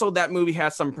also that movie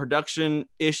had some production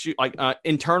issue, like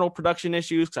internal production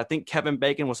issues. Cause I think Kevin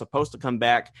Bacon was supposed to come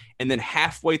back. And then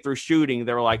halfway through shooting,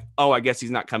 they were like, oh, I guess he's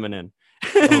not coming in.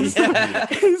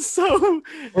 And so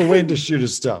we're waiting to shoot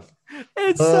his stuff.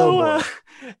 And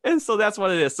so that's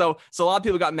what it is. So a lot of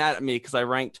people got mad at me because I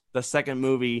ranked the second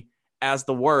movie as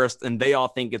the worst, and they all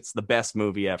think it's the best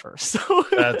movie ever. So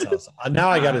that's awesome. Now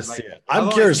I got to see it. I'm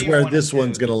I've curious only where seen this 1 and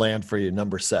one's 2. going to land for you,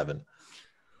 number 7.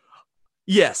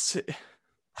 Yes.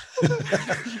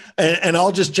 and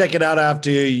I'll just check it out after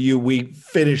we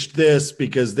finish this,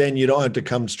 because then you don't have to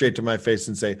come straight to my face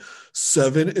and say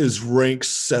 7 is rank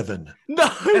 7.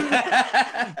 No.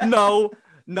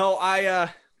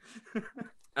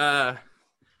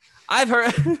 I've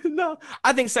heard no.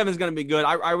 I think 7 is going to be good.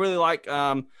 I really like.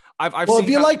 I've Well, seen, if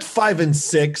you liked 5 and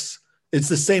 6, it's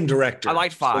the same director. I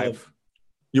liked 5. So,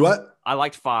 you what? I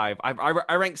liked 5.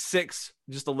 I ranked 6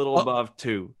 just a little above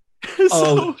 2.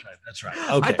 That's right.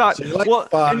 Okay. I thought. So you like Well,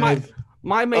 5.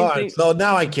 my main All right, thing. so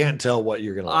now I can't tell what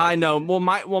you're gonna like. I know.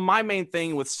 My main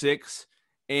thing with 6,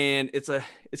 and it's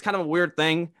kind of a weird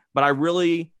thing, but I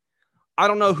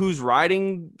don't know who's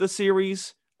writing the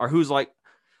series or who's like.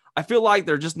 I feel like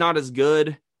they're just not as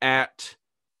good at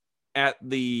at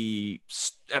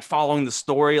following the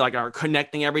story, like are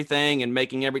connecting everything and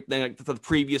making everything like the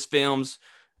previous films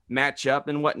match up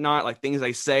and whatnot. Like things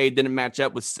they say didn't match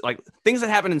up with like things that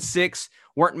happened in 6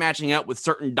 weren't matching up with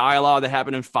certain dialogue that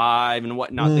happened in 5 and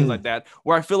whatnot, things like that.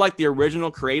 Where I feel like the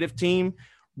original creative team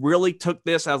really took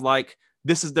this as like,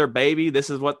 this is their baby. This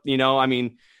is what, I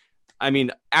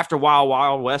mean, after Wild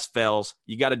Wild West fails,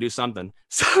 you got to do something.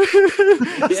 So,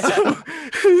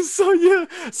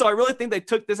 so I really think they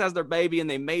took this as their baby and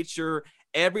they made sure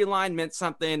every line meant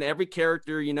something. Every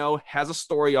character, has a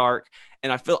story arc.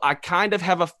 And I feel I kind of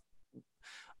have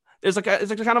it's like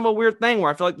kind of a weird thing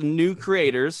where I feel like the new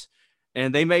creators,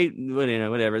 and they made,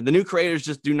 whatever. The new creators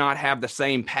just do not have the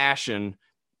same passion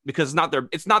because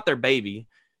it's not their baby.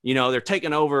 They're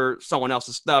taking over someone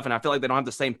else's stuff, and I feel like they don't have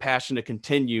the same passion to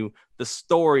continue the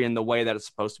story in the way that it's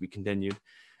supposed to be continued.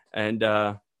 And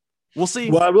we'll see.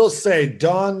 Well, I will say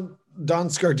Don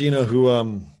Scardino, who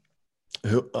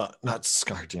not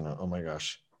Scardino. Oh my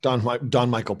gosh, Don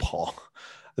Michael Paul.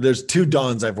 There's 2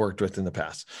 Dons I've worked with in the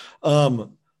past.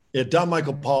 Don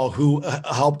Michael Paul, who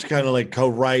helped kind of like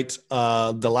co-write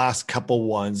the last couple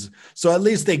ones. So at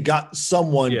least they got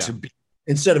someone to be,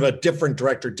 instead of a different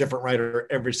director, different writer,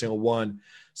 every single one.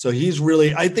 So he's really,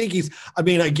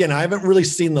 again, I haven't really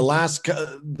seen the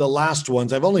last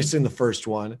ones. I've only seen the first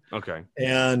one. Okay.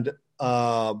 And,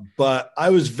 but I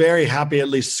was very happy, at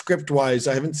least script wise.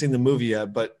 I haven't seen the movie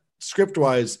yet, but script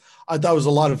wise, I thought it was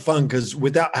a lot of fun because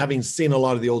without having seen a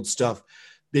lot of the old stuff,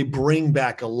 they bring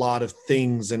back a lot of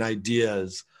things and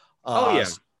ideas.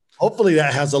 Hopefully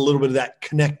that has a little bit of that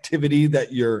connectivity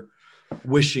that you're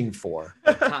wishing for.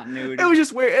 Continuity. It was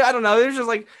just weird. I don't know. There's just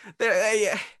like,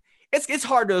 it's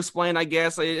hard to explain, I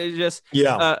guess. It's just,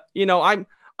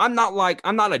 I'm not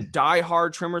a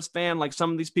diehard Tremors fan. Like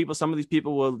some of these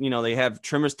people will, they have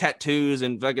Tremors tattoos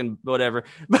and fucking whatever.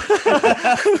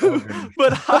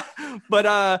 But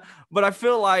I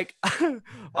feel like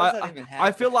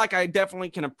I feel like I definitely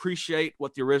can appreciate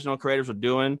what the original creators were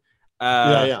doing.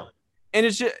 And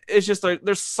it's just like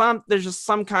there's just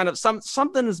some kind of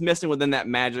something is missing within that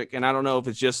magic, and I don't know if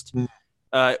it's just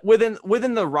within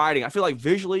the writing. I feel like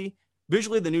visually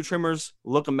the new Tremors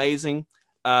look amazing.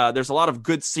 There's a lot of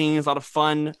good scenes, a lot of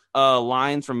fun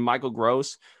lines from Michael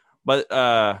Gross, but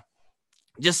that's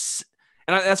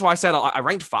why I said I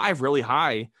ranked 5 really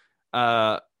high.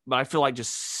 But I feel like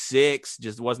just 6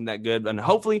 just wasn't that good, and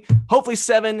hopefully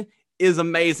 7 is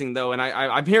amazing though. And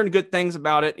I'm hearing good things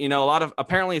about it.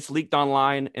 Apparently it's leaked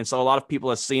online, and so a lot of people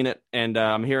have seen it, and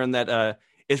I'm hearing that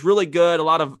it's really good. A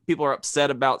lot of people are upset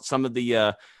about some of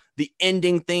the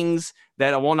ending things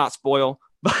that I will not spoil.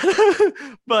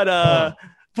 But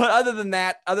other than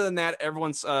that,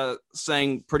 everyone's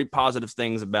saying pretty positive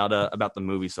things about the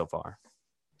movie so far.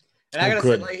 And I gotta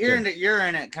say, like hearing that you're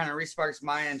in it kind of resparks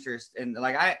my interest. And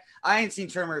like I ain't seen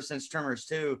Tremors since Tremors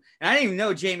 2, and I didn't even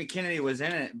know Jamie Kennedy was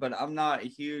in it. But I'm not a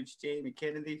huge Jamie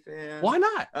Kennedy fan. Why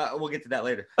not? We'll get to that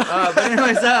later. But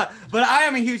anyways, but I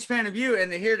am a huge fan of you,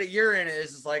 and to hear that you're in it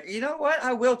is just like, you know what?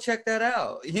 I will check that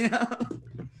out.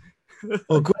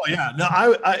 Oh, cool. Yeah. No,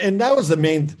 I and that was the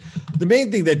main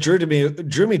thing that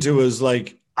drew me to was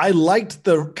like, I liked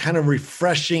the kind of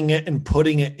refreshing it and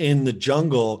putting it in the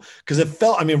jungle, because it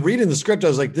felt, reading the script, I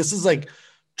was like, this is like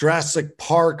Jurassic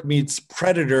Park meets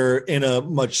Predator in a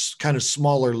much kind of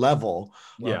smaller level.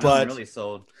 Yeah, but I'm really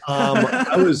sold.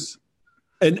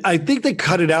 And I think they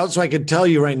cut it out, so I can tell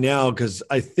you right now, because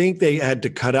I think they had to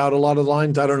cut out a lot of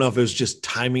lines. I don't know if it was just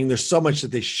timing. There's so much that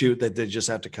they shoot that they just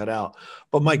have to cut out.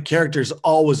 But my character's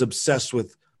always obsessed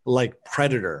with like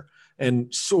Predator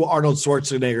and so Arnold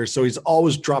Schwarzenegger. So he's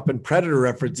always dropping Predator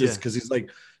references because he's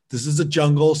like, this is a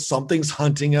jungle, something's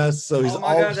hunting us. So he's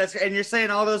God, and you're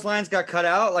saying all those lines got cut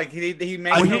out? Like he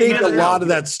made. I think a lot of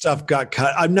that stuff got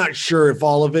cut. I'm not sure if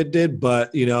all of it did,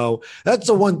 but that's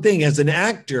the one thing as an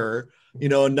actor.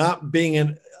 Not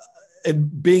being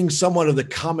being somewhat of the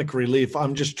comic relief,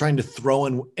 I'm just trying to throw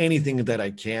in anything that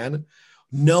I can,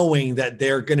 knowing that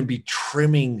they're going to be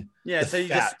trimming. Yeah, so you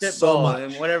just spitball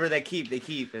and whatever they keep.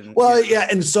 And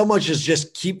and so much is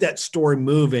just keep that story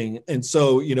moving. And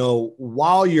so,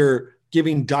 while you're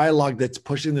giving dialogue that's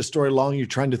pushing the story along, you're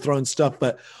trying to throw in stuff.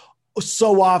 But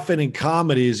so often in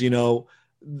comedies,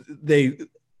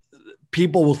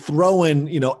 people will throw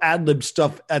in, ad lib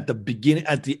stuff at the beginning,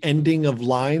 at the ending of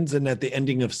lines and at the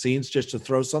ending of scenes just to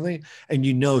throw something.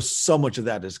 And so much of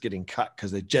that is getting cut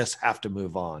because they just have to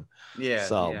move on. Yeah.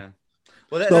 So, yeah.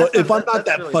 Well, so if I'm not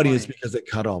that really funny, it's because they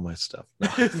cut all my stuff.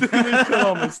 Cut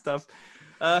all my stuff.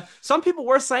 Some people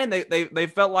were saying they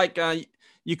felt like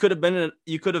you could have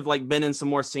been in some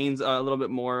more scenes a little bit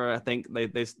more. I think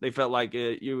they felt like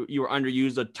you were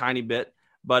underused a tiny bit.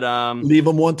 But leave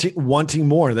them wanting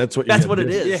more. That's what. That's what it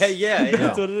is. Yeah.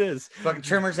 That's what it is. Fucking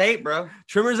Trimmers 8, bro.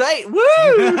 Trimmers 8.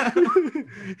 Woo!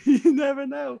 You never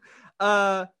know.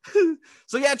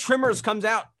 So yeah, Trimmers comes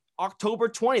out October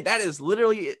 20th. That is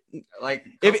literally Like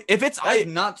if it's that's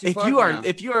not too if far you from are now.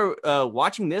 if you are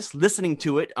watching this, listening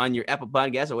to it on your Apple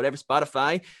Podcast or whatever,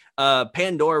 Spotify,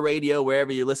 Pandora Radio,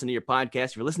 wherever you listen to your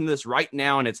podcast, if you're listening to this right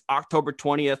now and it's October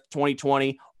 20th,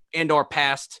 2020, and or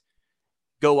past,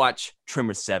 go watch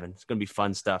Trimmers 7. It's gonna be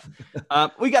fun stuff.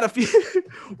 We got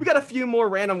a few more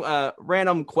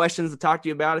random questions to talk to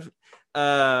you about.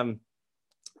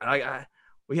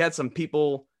 We had some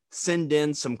people send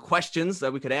in some questions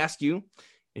that we could ask you,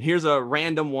 and here's a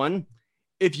random one.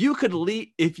 If you could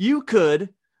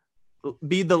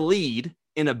be the lead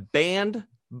in a band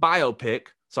biopic,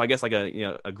 so I guess like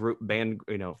a group band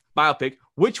biopic,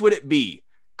 which would it be?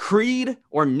 Creed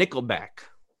or Nickelback?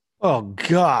 Oh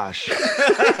gosh,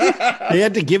 they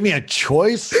had to give me a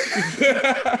choice.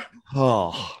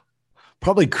 Oh,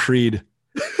 probably Creed.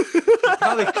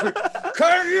 Probably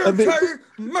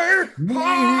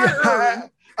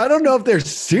I don't know if they're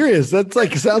serious. That's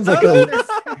like sounds like a.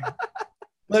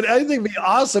 But I think it'd be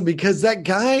awesome because that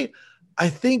guy, I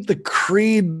think the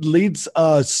Creed leads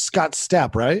Scott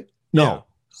Stapp, right? No,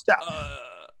 Stapp.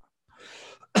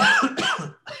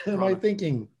 Am I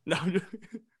thinking No,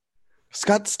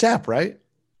 Scott Stapp, right?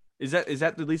 is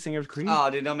that the lead singer of Creed? Oh,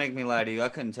 dude, don't make me lie to you. I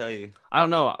couldn't tell you. I don't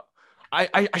know.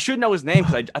 I should know his name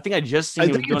because I think I just seen I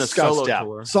him think doing a it's Scott solo Stapp,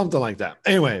 tour. something like that.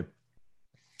 Anyway,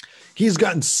 he's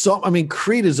gotten so. I mean,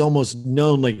 Creed is almost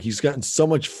known like he's gotten so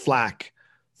much flack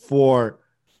for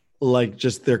like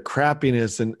just their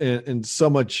crappiness and so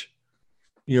much,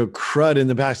 crud in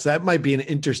the past. That might be an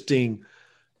interesting.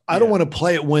 I don't want to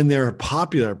play it when they're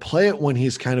popular. Play it when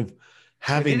he's kind of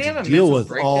having Didn't he to have a deal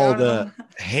mental with all breakdown?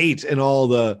 the hate and all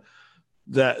the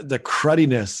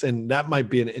cruddiness, and that might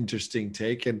be an interesting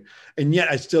take. And yet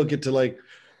I still get to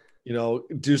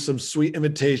do some sweet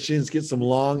imitations, get some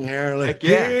long hair, like, Heck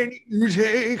yeah. can you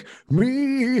take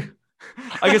me?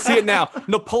 I can see it now.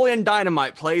 Napoleon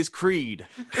Dynamite plays Creed.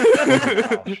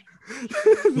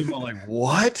 People are like,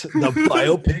 what? The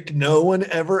biopic no one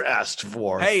ever asked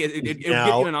for. Hey, it'll get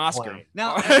Now you an Oscar. playing.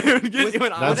 Now, It'll get you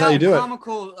an That's Oscar. how you do it.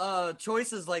 comical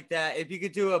choices like that. If you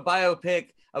could do a biopic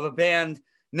of a band,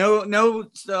 no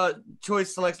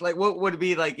choice selects. Like, what would it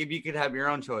be like if you could have your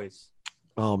own choice?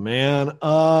 Oh man.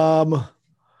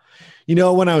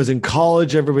 When I was in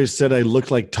college, everybody said I looked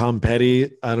like Tom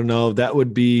Petty. I don't know. That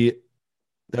would be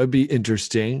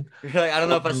interesting. You're like, I don't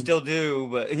know if I still do,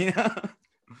 but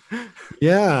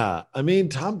Yeah. I mean,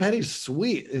 Tom Petty's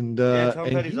sweet. And, Tom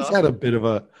and Petty's he's awesome. had a bit of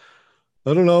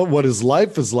I don't know what his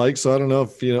life is like. So I don't know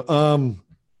if,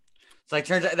 it's like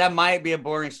turns out that might be a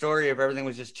boring story if everything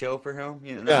was just chill for him. I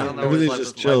don't know what his everything's life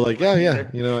just was chill. like Like, yeah.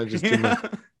 either. I just didn't.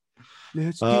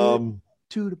 Let's get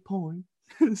to the point.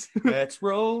 Let's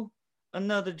roll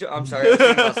another. I'm sorry, I was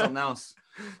thinking about something else.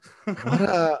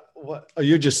 What? Oh,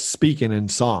 you're just speaking in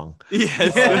song.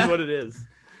 Yes, that's what it is.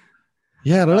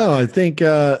 Yeah, I don't know. I think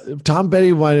Tom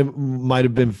Petty might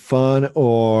have been fun,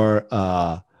 or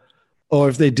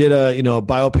if they did a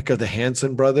biopic of the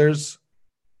Hanson brothers.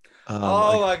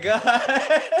 Oh my god!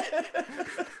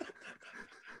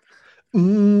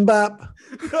 Bop,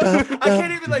 I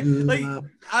can't even like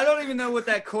I don't even know what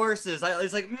that chorus is.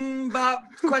 It's like bop,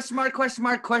 question mark, question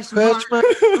mark, question mark. Bop,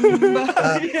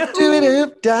 yeah. I think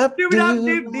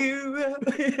it'd be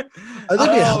Oh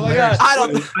my hilarious.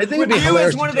 God. I think it'd Would be you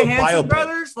hilarious as one to of the do a Hanson biopic.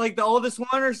 brothers, like the oldest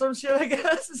one or some shit, I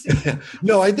guess.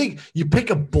 No, I think you pick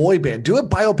a boy band, do a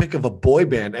biopic of a boy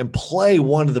band, and play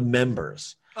one of the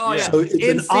members. Oh yeah, So it's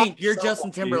in an sync. You're ensemble Justin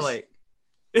piece. Timberlake.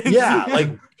 Yeah, like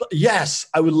yes,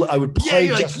 I would play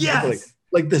you're like, Justin yes. Timberlake,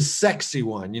 like the sexy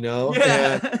one,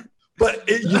 Yeah, And- but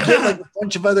you get like a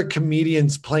bunch of other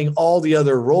comedians playing all the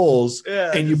other roles,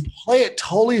 yeah. and you play it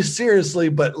totally seriously,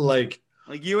 but like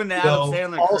Like you and the Adam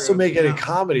Sandler. also crew, make it you a know?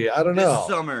 comedy. I don't This know.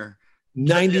 summer.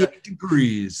 98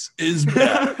 degrees is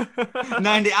better.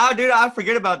 90. Oh, dude, I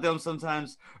forget about them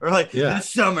sometimes. Or like Yeah. this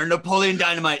summer, Napoleon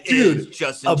Dynamite Dude, is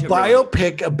Justin A Timberlake.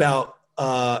 biopic about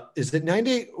is it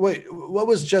 98? Wait, what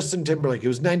was Justin Timberlake? It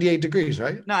was 98 degrees,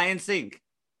 right? No, in sync.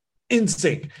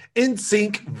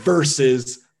 NSYNC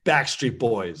versus Backstreet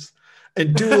Boys,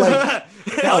 and do like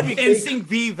That would be big- NSYNC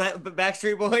v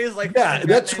Backstreet Boys. Like yeah,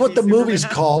 that's what the Superman. movie's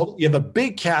called. You have a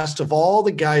big cast of all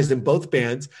the guys in both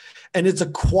bands, and it's a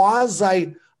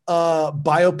quasi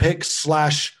biopic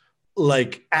slash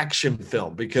like action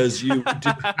film because you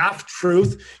do half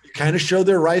truth, you kind of show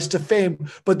their rise to fame,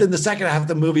 but then the second half of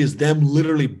the movie is them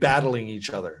literally battling each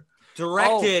other.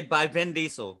 Directed by Vin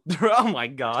Diesel. Oh my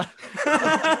god.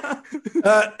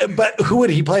 But who would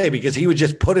he play? Because he would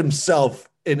just put himself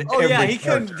in. Oh yeah, he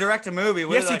character. couldn't direct a movie.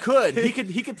 Yes, he could.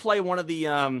 He could play one of the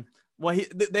well,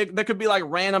 there could be like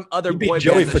random other He'd be boy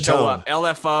Joey bands that show Fatone. up.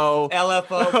 LFO.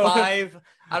 LFO 5.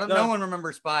 I don't. No. No one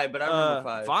remembers 5, but I remember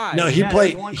 5. Five. No, Yeah, he'd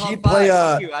there's one play. called Five.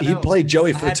 Fuck you, I He'd know. play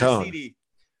Joey I had the Fatone. CD.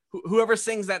 Whoever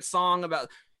sings that song about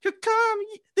 "Here come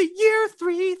the year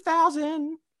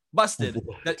 3000." Busted.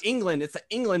 The England. It's an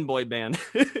England boy band.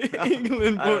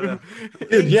 England I don't boy.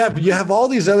 know. Yeah, but you have all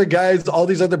these other guys, all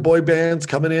these other boy bands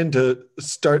coming in to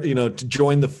start, to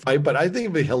join the fight. But I think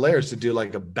it'd be hilarious to do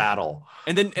like a battle.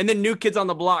 And then New Kids on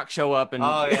the Block show up and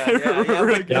Oh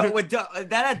yeah. With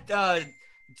that had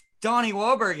Donnie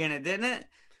Wahlberg in it, didn't it?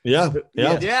 Yeah.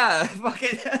 Yeah.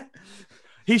 Fucking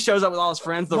he shows up with all his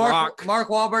friends. The Rock. Mark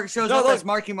Wahlberg shows No, up look. as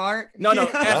Marky Mark. No,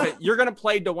 F it. You're gonna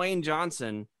play Dwayne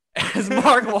Johnson as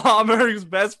Mark Wahlberg's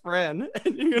best friend.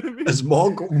 And you're gonna be As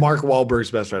Mark Wahlberg's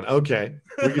best friend. Okay,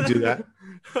 we could do that.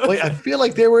 Wait, I feel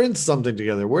like they were in something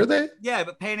together. Were they? Yeah,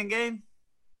 but Pain and Gain.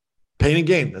 Pain and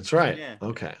Gain. That's right. Yeah.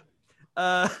 Okay.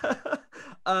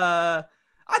 I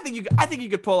think you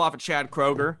could pull off a Chad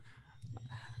Kroger.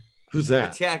 Who's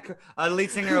that? Chad,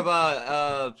 lead singer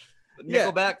of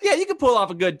Nickelback. Yeah, you could pull off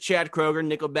a good Chad Kroger,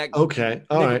 Nickelback. Okay.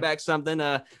 All right. Nickelback something.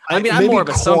 I'm maybe more of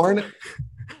a Korn.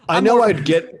 I I'm know more- I'd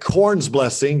get Korn's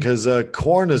blessing because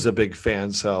Korn is a big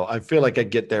fan, so I feel like I'd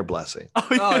get their blessing.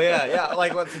 Oh yeah.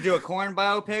 Like what to do a Korn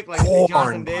biopic, like Korn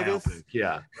Jonathan Davis. biopic,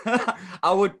 yeah.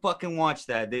 I would fucking watch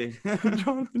that, dude.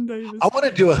 Jonathan Davis. I want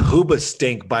to do a Hooba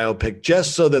Stink biopic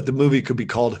just so that the movie could be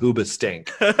called Hooba Stink.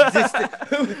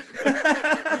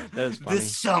 That's funny.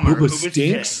 This summer, Hooba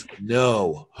Stinks?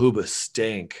 No, Hooba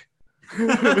Stink.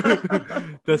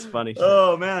 That's funny.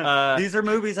 Oh man, Uh, these are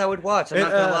movies I would watch. I'm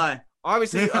not gonna lie.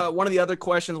 Obviously, one of the other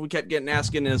questions we kept getting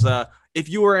asking is, if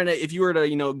you were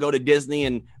to go to Disney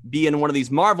and be in one of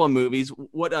these Marvel movies,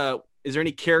 what is there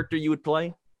any character you would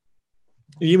play?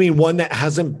 You mean one that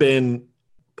hasn't been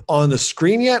on the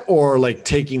screen yet, or like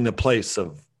taking the place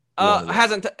of? One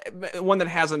that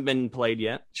hasn't been played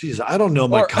yet. Jeez, I don't know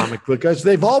my Or- comic book guys.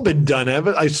 They've all been done,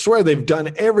 Evan. I swear they've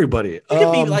done everybody. It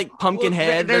could be like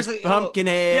Pumpkinhead. Well, There's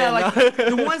Pumpkinhead. Yeah, like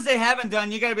the ones they haven't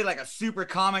done, you got to be like a super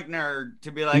comic nerd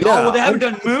to be like, Yeah, oh, well, they haven't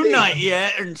I'm- done Moon Knight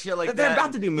yet and shit like that. They're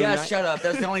about to do Moon Yeah, Knight. shut up.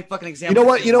 That's the only fucking You example. know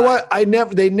what? You know what?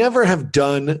 They never have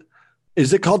done.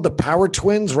 Is it called the Power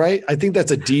Twins? Right? I think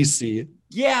that's a DC.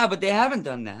 Yeah, but they haven't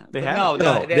done that. They But haven't?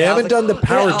 No, they haven't done the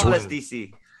Power That's Twins.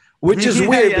 DC. Which is Yeah,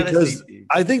 weird yeah, that's because DC.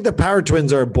 I think the Power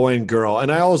Twins are a boy and girl.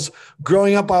 And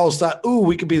growing up, I always thought, ooh,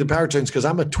 we could be the Power Twins because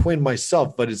I'm a twin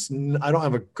myself, but I don't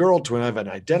have a girl twin. I have an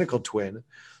identical twin.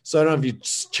 So I don't know if you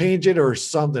change it or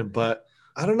something, but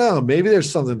I don't know. Maybe there's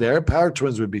something there. Power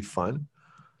Twins would be fun.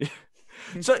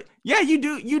 So yeah,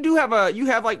 you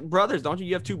have like brothers, don't you?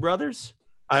 You have two brothers,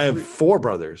 I have 4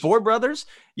 brothers. 4 brothers.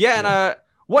 Yeah, and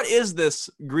what is this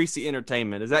Greasy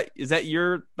Entertainment? Is that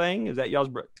your thing? Is that y'all's?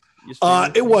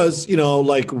 It was,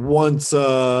 like once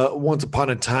upon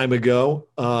a time ago.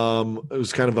 It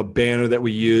was kind of a banner that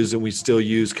we use and we still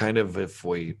use kind of if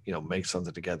we, make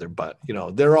something together. But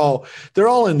they're all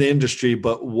in the industry,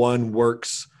 but one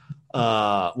works.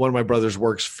 One of my brothers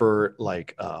works for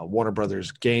like Warner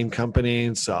Brothers game company,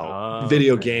 and so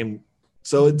video game.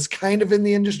 So it's kind of in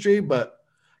the industry, but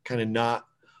kind of not.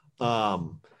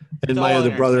 And my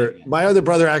other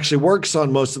brother actually works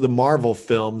on most of the Marvel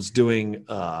films doing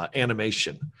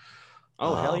animation.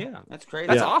 Oh hell yeah, That's crazy.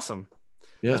 that's Yeah. awesome.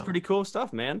 Yeah. That's pretty cool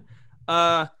stuff, man.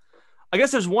 I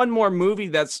guess there's one more movie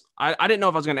that's I didn't know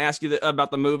if I was going to ask you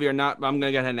about the movie or not, but I'm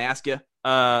going to go ahead and ask you.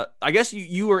 I guess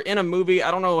you were in a movie.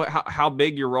 I don't know how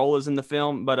big your role is in the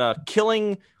film, but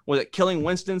Killing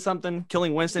Winston something?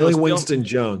 Killing Winston. Killing was filmed- Winston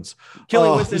Jones.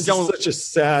 Killing Winston this is Jones. such a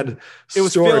sad It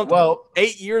was story. filmed Well,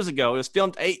 8 years ago. It was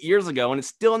filmed 8 years ago, and it's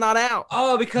still not out.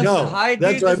 Oh, because No, the high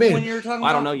that's dude what I is mean. when you were talking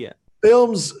I don't about? know yet.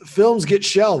 films get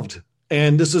shelved.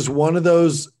 And this is one of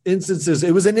those instances.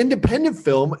 It was an independent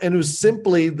film, and it was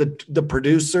simply the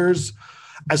producers.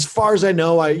 As far as I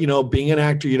know, being an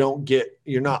actor,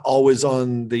 you're not always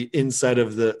on the inside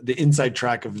of the inside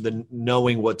track of the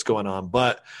knowing what's going on.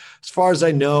 But as far as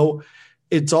I know,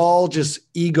 it's all just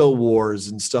ego wars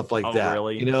and stuff like Oh, that.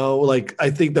 really? Like I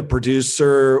think the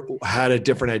producer had a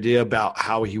different idea about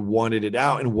how he wanted it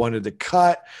out and wanted the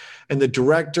cut. And the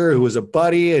director, who was a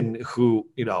buddy and who,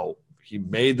 he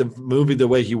made the movie the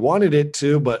way he wanted it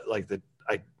to, but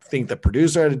I think the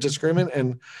producer had a disagreement,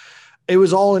 and it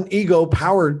was all an ego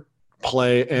power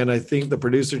play. And I think the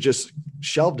producer just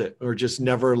shelved it or just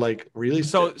never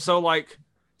released it. So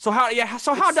how It's does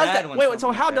sad that when wait, something so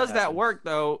like how that does that happens. work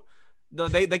though?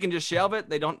 they can just shelve it.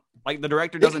 They don't like the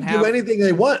director They doesn't can have do anything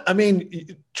they want. I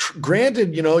mean,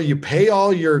 granted, you pay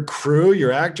all your crew,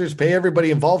 your actors, pay everybody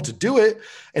involved to do it,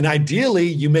 and ideally,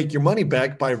 you make your money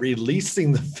back by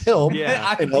releasing the film,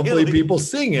 Yeah. and hopefully, Ideally. people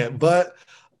seeing it. But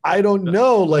I don't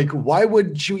know, like, why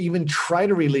would you even try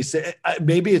to release it?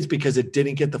 Maybe it's because it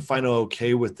didn't get the final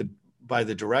okay by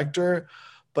the director,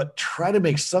 but try to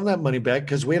make some of that money back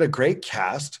because we had a great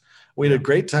cast. We had a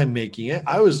great time making it.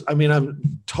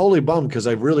 I'm totally bummed because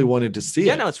I really wanted to see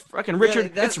Yeah, it. no, it's fucking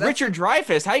Richard. that's- Richard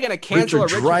Dreyfuss. How you gonna cancel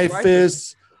Richard a Richard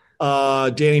Dreyfuss?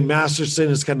 Dreyfuss, Danny Masterson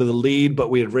is kind of the lead, but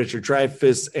we had Richard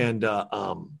Dreyfuss and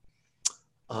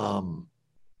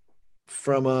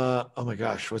from oh my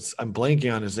gosh, I'm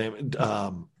blanking on his name.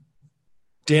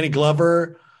 Danny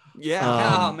Glover.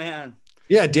 Yeah. Oh man.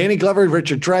 Yeah, Danny Glover,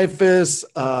 Richard Dreyfuss,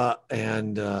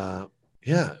 and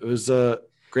it was a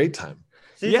great time.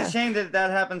 See, Yeah. it's a shame that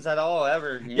happens at all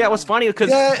ever. Yeah, it was funny because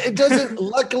Yeah, it doesn't.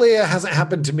 Luckily, it hasn't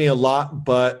happened to me a lot,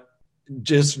 but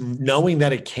just knowing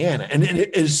that it can, and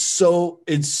it is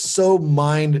it's so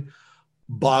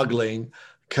mind-boggling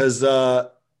because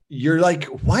you're like,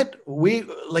 what?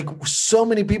 So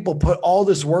many people put all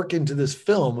this work into this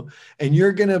film, and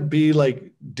you're gonna be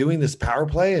like doing this power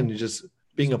play and just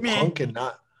being a punk and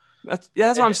not. that's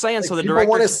what I'm saying. So the people director,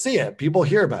 want to see it. People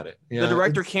hear about it. the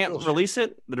director can't release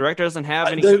it. The director doesn't have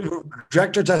any. The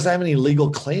director doesn't have any legal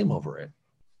claim over it.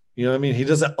 You know what I mean? He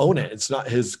doesn't own it. It's not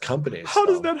his company. How so.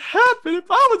 does that happen? If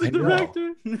I was I a know.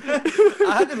 director,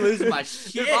 I'd be losing my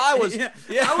shit. If I was- yeah.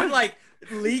 I would like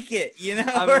leak it,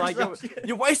 I'm or like, some shit.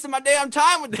 you're wasting my damn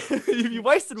time with this. You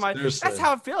wasted my. Seriously. That's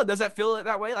how I feel. Does that feel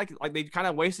that way? Like they kind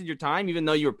of wasted your time, even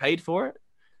though you were paid for it.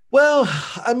 Well,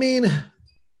 I mean,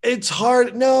 it's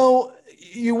hard. No,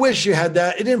 you wish you had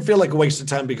that. It didn't feel like a waste of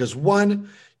time because one,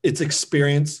 it's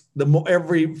experience.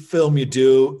 Every film you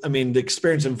do, I mean, the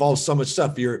experience involves so much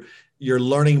stuff. You're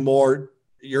learning more.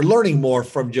 You're learning more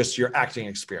from just your acting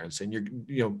experience, and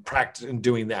you're practicing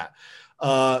doing that.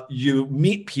 You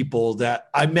meet people that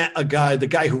I met the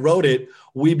guy who wrote it.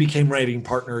 We became writing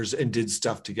partners and did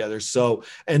stuff together. So,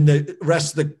 and the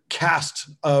rest of the cast,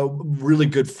 really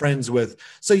good friends with.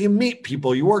 So you meet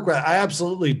people, you work with. I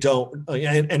absolutely don't,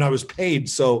 and I was paid,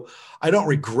 so I don't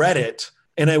regret it.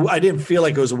 And I didn't feel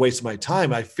like it was a waste of my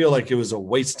time. I feel like it was a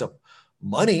waste of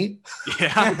money.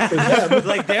 Yeah. for them. It's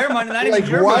like their money, not Like,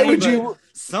 even your why money. would but you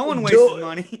Someone do wasted it?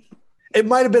 money. It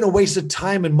might have been a waste of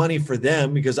time and money for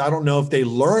them because I don't know if they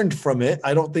learned from it.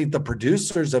 I don't think the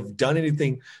producers have done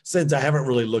anything since. I haven't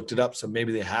really looked it up, so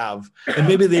maybe they have, and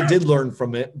maybe they did learn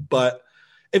from it. But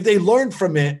if they learned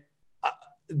from it,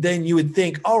 then you would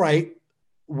think, all right,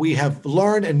 we have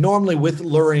learned. And normally with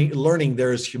learning,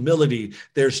 there's humility,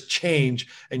 there's change,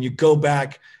 and you go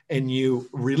back and you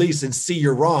release and see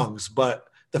your wrongs. But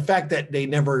the fact that they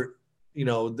never,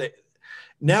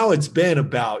 now it's been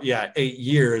about 8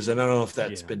 years, and I don't know if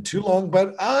that's been too long,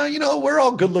 but we're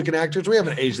all good-looking actors. We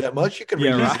haven't aged that much. You can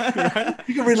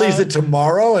you can release it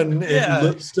tomorrow, and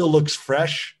it still looks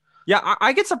fresh. Yeah,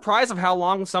 I get surprised of how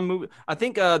long some movie. I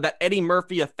think that Eddie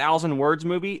Murphy 1,000 Words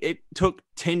movie. It took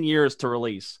 10 years to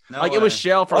release. No It was way.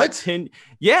 shelved for What? 10.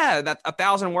 Yeah, that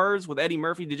 1,000 Words with Eddie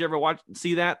Murphy. Did you ever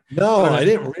see that? No, I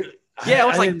didn't. Yeah, it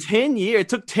was I like didn't- 10 years. It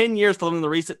took 10 years for them to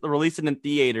release it in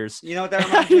theaters. You know what that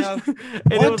reminds me of?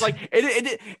 And it was like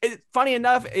it. Funny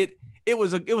enough, it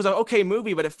was an okay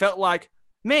movie, but it felt like,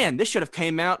 man, this should have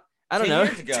came out. I don't 10 know,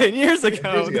 years ago. 10 years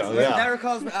ago. years ago. Yeah. That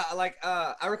recalls me,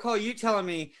 I recall you telling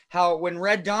me how when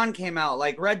Red Dawn came out,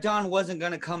 like Red Dawn wasn't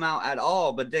going to come out at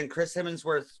all, but then Chris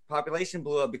Hemsworth's population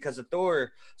blew up because of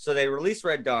Thor, so they released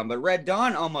Red Dawn, but Red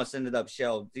Dawn almost ended up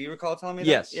shelved. Do you recall telling me that?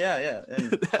 Yes. Yeah.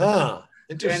 And, Huh.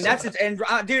 and Interesting. that's it. And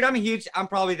dude, I'm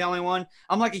probably the only one.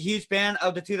 I'm like a huge fan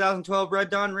of the 2012 Red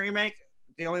Dawn remake.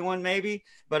 The only one maybe,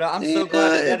 but I'm so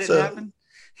glad that it's didn't happen.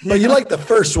 But you like the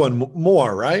first one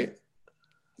more, right?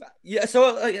 Yeah,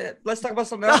 so let's talk about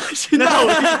something else. No,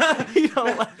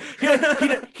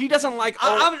 he doesn't like.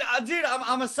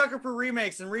 I'm a sucker for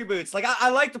remakes and reboots. Like I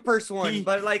like the first one,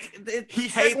 but like he the second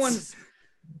hates- one's.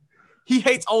 He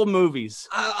hates old movies.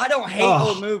 I don't hate Oh.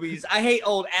 old movies. I hate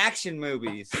old action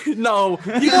movies. No,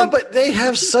 Yeah, but they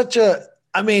have such a.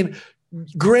 I mean,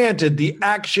 granted, the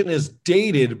action is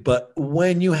dated, but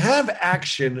when you have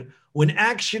action, when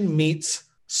action meets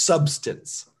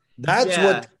substance, that's Yeah.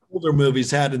 what the older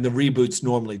movies had, and the reboots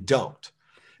normally don't.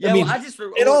 Yeah, I mean, well, I just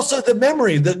and also the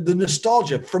memory, the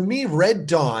nostalgia. For me, Red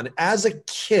Dawn, as a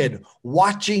kid,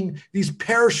 watching these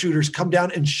parachuters come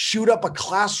down and shoot up a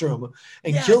classroom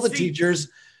and Yeah, kill the see, teachers.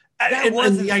 that And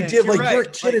was the intense. idea of like You're you're a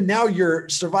right. kid Like- and now you're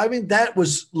surviving, that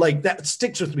was like, that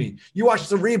sticks with me. You watch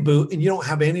the reboot and you don't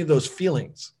have any of those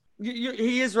feelings.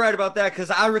 He is right about that,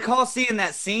 because I recall seeing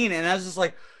that scene and I was just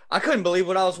like, I couldn't believe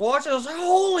what I was watching. I was like,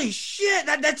 holy shit,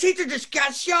 that teacher just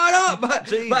got shot up by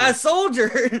a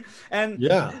soldier. And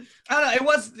Yeah. I don't know, it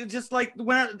was just like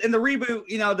when in the reboot,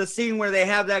 the scene where they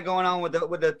have that going on with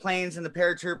the planes and the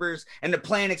paratroopers, and the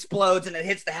plane explodes and it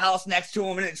hits the house next to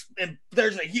them, and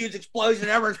there's a huge explosion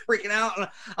and everyone's freaking out. And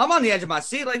I'm on the edge of my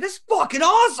seat, like, this is fucking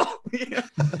awesome.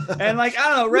 And like, I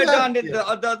don't know, Red Dawn didn't,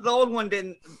 the old one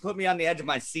didn't put me on the edge of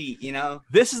my seat,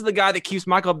 This is the guy that keeps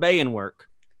Michael Bay in work.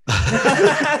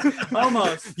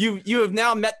 Almost. You have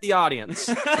now met the audience.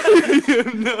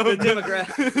 The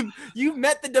demographic. You've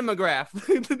met the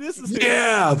demographic. This is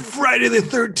Friday the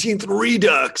 13th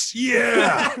Redux.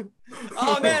 Yeah.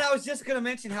 Oh man, I was just gonna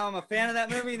mention how I'm a fan of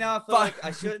that movie. Now I feel like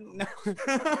I shouldn't.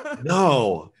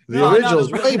 No, the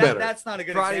original's way better. That's not a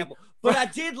good example. But I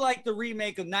did like the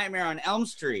remake of Nightmare on Elm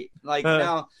Street. Like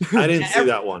now, I didn't see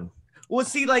that one. Well,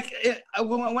 see, like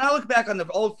when I look back on the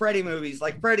old Freddy movies,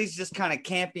 like Freddy's just kind of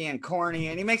campy and corny,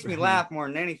 and he makes me laugh more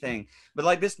than anything. But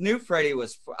like this new Freddy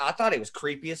I thought he was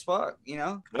creepy as fuck,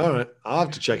 All right, I'll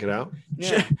have to check it out.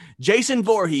 Yeah. Jason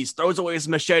Voorhees throws away his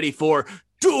machete for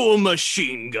dual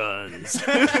machine guns.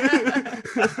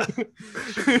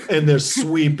 And they're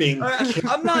sweeping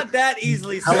I'm not that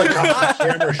easily helicopter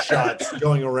camera shots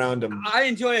going around him. I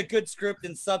enjoy a good script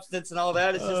and substance and all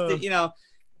that. It's just that,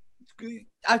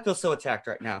 I feel so attacked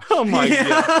right now. Oh my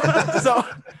god!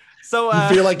 So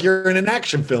you feel like you're in an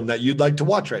action film that you'd like to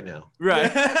watch right now,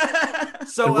 right?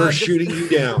 So and we're shooting you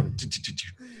down.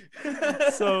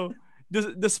 So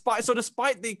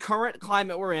despite the current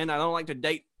climate we're in, I don't like to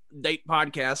date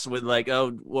podcasts with like,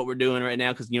 what we're doing right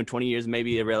now, because 20 years may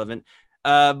be irrelevant.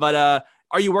 But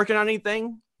are you working on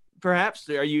anything? Perhaps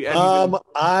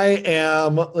I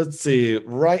am. Let's see.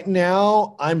 Right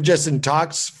now, I'm just in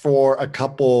talks for a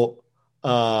couple.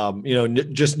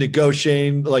 Just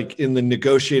negotiating, like in the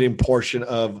negotiating portion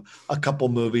of a couple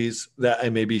movies that I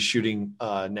may be shooting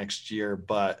next year,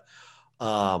 but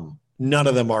none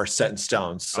of them are set in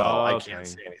stone, so I can't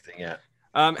say anything yet.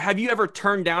 Have you ever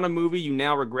turned down a movie you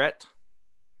now regret?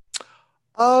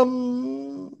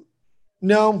 No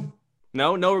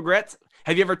regrets.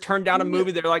 Have you ever turned down a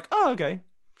movie that are like, oh, okay,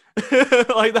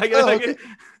 okay.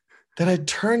 That I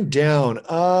turned down?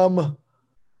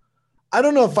 I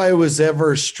don't know if I was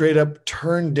ever straight up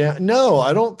turned down. No,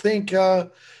 I don't think,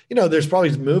 there's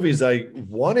probably movies I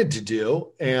wanted to do.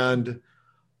 And,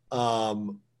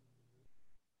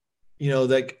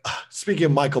 speaking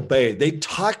of Michael Bay, they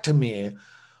talked to me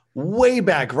way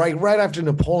back, right after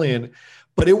Napoleon,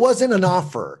 but it wasn't an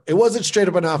offer. It wasn't straight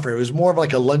up an offer. It was more of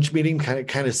like a lunch meeting,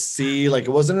 kind of see, like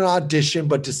it wasn't an audition,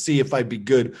 but to see if I'd be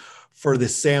good for the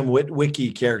Sam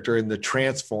Witwicky character in the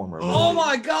Transformer movie. Oh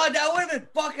my god, that would have been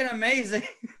fucking amazing,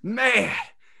 man!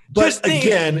 But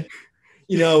again,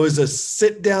 it was a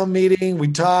sit-down meeting. We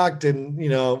talked, and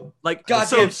like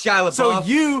goddamn Shia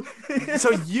LaBeouf.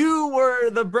 So you were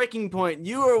the breaking point.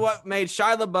 You were what made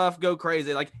Shia LaBeouf go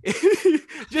crazy. Like,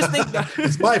 just think.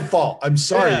 It's my fault. I'm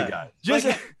sorry, you guys.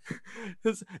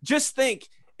 Just think.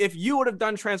 If you would have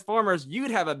done Transformers, you'd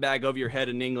have a bag over your head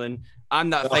in England. I'm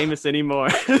not famous anymore.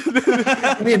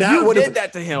 I mean, you did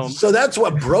that to him. So that's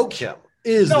what broke him.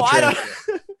 I don't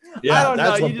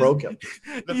that's know. What broke him.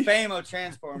 The fame of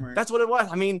Transformers. That's what it was.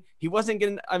 I mean, he wasn't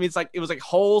getting. I mean, it was like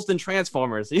holes in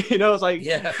Transformers. It's like,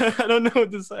 yeah. I don't know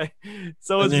what to say.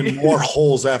 So and then more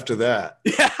holes after that.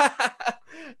 Yeah.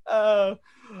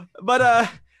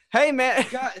 Hey man,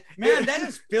 God, that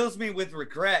just fills me with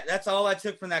regret. That's all I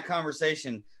took from that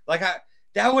conversation. Like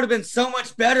that would have been so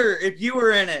much better if you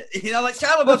were in it. Like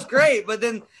Shia LaBeouf's great, but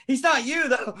then he's not you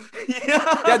though.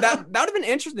 Yeah, that would have been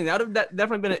interesting. That would have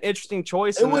definitely been an interesting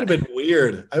choice. It would have been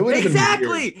weird.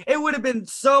 Exactly. It would have been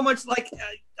so much like,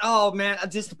 oh man,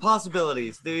 just the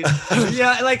possibilities, dude.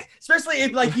 Yeah, like especially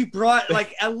if like you brought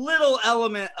like a little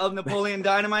element of Napoleon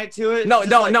Dynamite to it. No.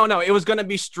 It was gonna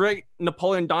be straight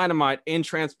Napoleon Dynamite in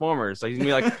Transformers. Like he's gonna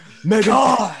be like,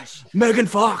 Megan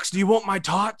Fox, do you want my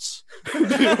tots? So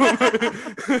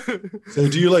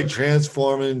do you like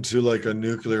transform into like a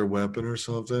nuclear weapon or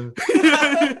something?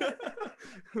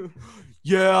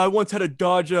 Yeah, I once had to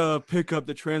dodge a pickup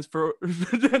to transfer.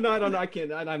 No, I don't know. I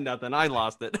can't. I'm nothing. I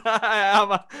lost it.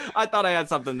 I thought I had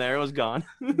something there. It was gone.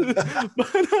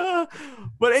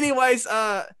 But anyways,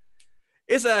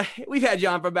 we've had you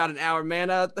on for about an hour,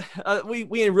 man.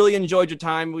 We really enjoyed your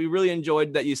time. We really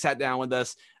enjoyed that you sat down with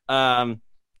us.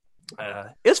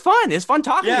 It's fun. It's fun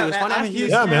talking to you. It's fun I'm a asking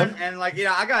huge you. fan, and like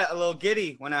I got a little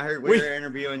giddy when I heard we were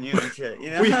interviewing you and shit.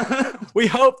 We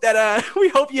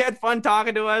hope you had fun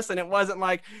talking to us, and it wasn't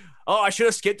like, oh, I should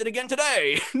have skipped it again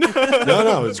today.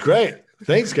 No, it's great.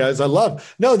 Thanks, guys.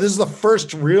 No, this is the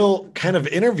first real kind of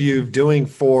interview doing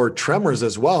for Tremors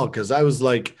as well. Cause I was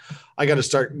like, I got to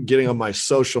start getting on my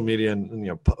social media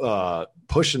and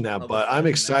pushing that, but I'm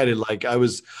excited. Like I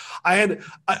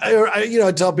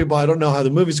tell people, I don't know how the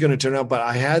movie's going to turn out, but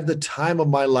I had the time of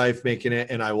my life making it,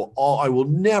 and I will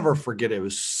never forget it. It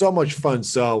was so much fun.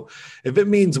 So if it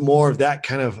means more of that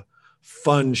kind of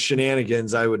fun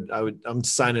shenanigans, I'm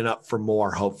signing up for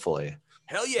more, hopefully.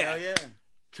 Hell yeah. Hell yeah.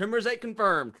 Tremors 8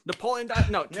 confirmed. Tremors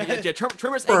 8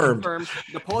 Confirmed. confirmed.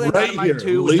 Napoleon Right Dynamite here,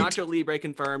 2 with leaked. Nacho Libre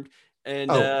confirmed.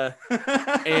 And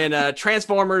Oh.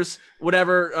 Transformers,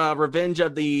 whatever, Revenge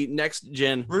of the Next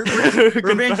Gen.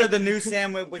 Revenge of the New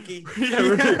Sam Wiki.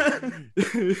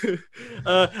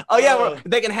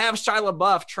 They can have Shia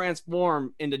LaBeouf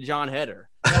transform into John Heder.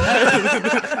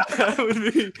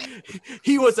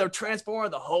 He was a transformer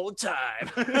the whole time.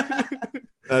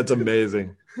 That's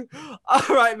amazing. All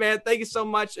right, man. Thank you so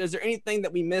much. Is there anything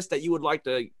that we missed that you would like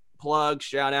to plug,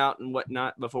 shout out, and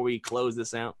whatnot before we close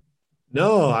this out?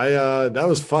 No, that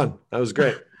was fun. That was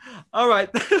great. All right.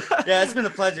 Yeah, it's been a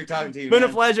pleasure talking to you. Been a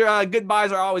man. pleasure.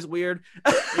 Goodbyes are always weird.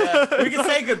 Yeah, we can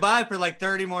say goodbye for like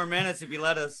 30 more minutes if you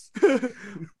let us.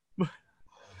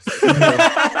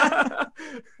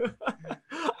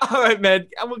 All right, man.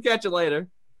 I will catch you later.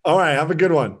 All right. Have a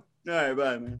good one. All right,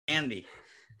 bye, man. Andy.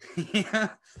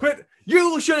 Quit.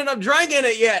 You shouldn't have drinking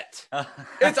it yet.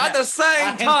 It's at the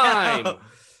same time. know.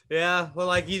 Yeah, well,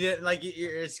 like you did, like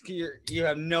you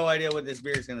have no idea what this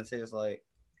beer is gonna taste like.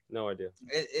 No idea.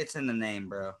 It's in the name,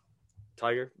 bro.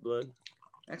 Tiger blood.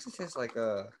 Actually tastes like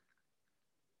a.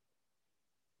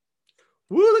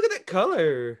 Woo! Look at that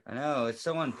color. I know it's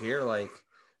so unpure. Like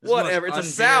Whatever. It's a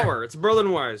sour. It's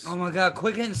Berliner Weiss. Oh my god!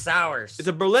 Quit getting sours. It's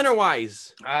a Berliner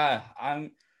Weiss.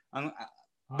 I'm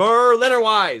Berliner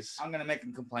Weiss. I'm gonna make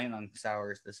a complaint on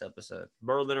sours this episode.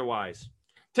 Berliner Weiss.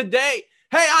 Today.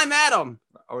 Hey, I'm Adam.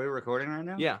 Are we recording right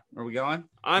now? Yeah. Are we going?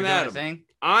 I'm We're doing a Adam. thing?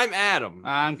 I'm Adam.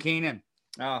 I'm Keenan.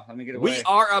 Oh, let me get away. We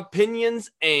are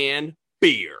opinions and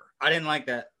beer. I didn't like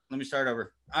that. Let me start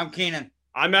over. I'm Keenan.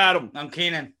 I'm Adam. I'm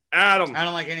Keenan. Adam. I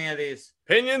don't like any of these.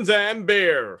 Opinions and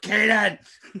beer. Keenan.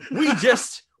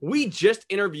 We just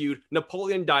interviewed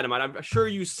Napoleon Dynamite. I'm sure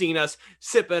you've seen us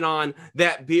sipping on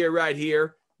that beer right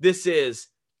here. This is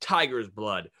Tiger's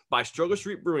Blood by Struggle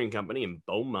Street Brewing Company in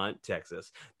Beaumont,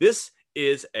 Texas. This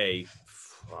is a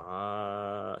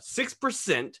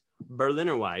 6%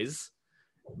 Berliner Weiss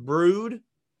brewed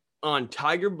on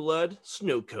Tiger Blood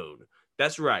Snow Cone.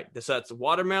 That's right. That's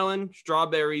watermelon,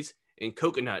 strawberries, and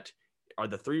coconut are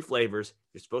the three flavors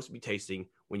you're supposed to be tasting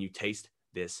when you taste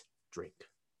this drink.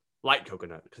 Light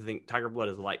coconut, because I think Tiger Blood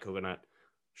is light coconut,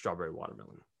 strawberry,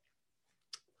 watermelon.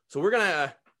 So we're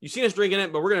gonna, you've seen us drinking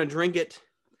it, but we're gonna drink it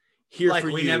here Like for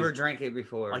you. we never drank it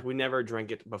before. Like we never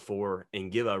drank it before,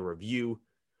 and give a review.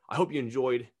 I hope you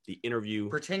enjoyed the interview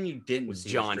Pretend you didn't with see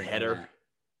us John drinking Heder. that.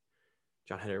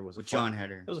 John Heder was With a fun, John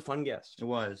Heder. It was a fun guest, It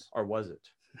was. or was it?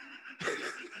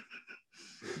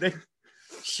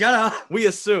 Shut up. We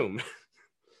assume.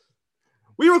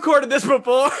 We recorded this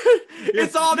before.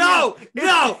 It's all No.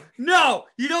 new.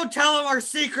 You don't tell them our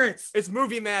secrets. It's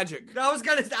movie magic. I was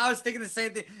thinking the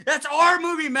same thing. That's our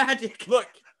movie magic. Look,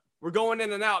 we're going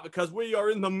in and out because we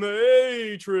are in the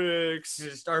Matrix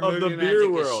Just our of the movie beer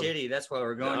magic world. is shitty. That's why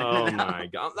we're going. Oh in and out. my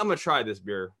god! I'm gonna try this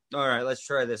beer. All right, let's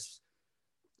try this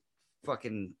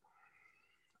fucking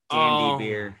candy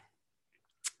beer.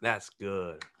 That's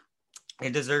good.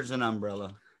 It deserves an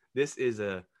umbrella. This is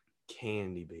a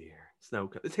candy beer. Snow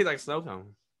cone. It tastes like snow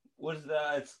cone. What is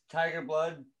that? It's Tiger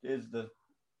Blood is the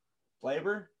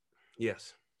flavor.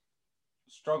 Yes.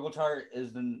 Struggle Tart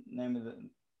is the name of the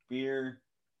beer.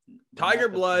 Tiger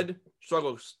Blood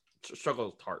struggle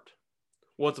tart.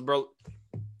 What's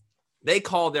They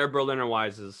call their Berliner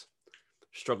Weisses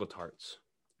struggle tarts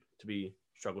to be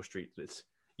Struggle Street. It's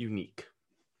unique.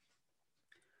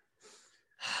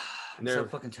 I'm so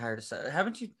fucking tired of sour.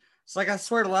 Haven't you? It's like I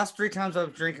swear the last 3 times I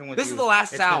was drinking with This you, is the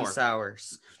last it's been sour.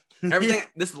 sours. Everything.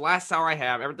 This is the last sour I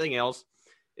have. Everything else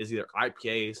is either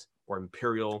IPAs or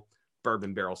Imperial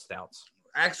Bourbon Barrel Stouts.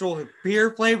 Actual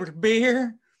beer flavored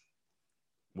beer.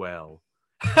 Well.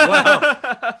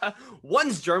 Wow.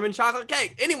 One's German chocolate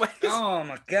cake. Anyway. Oh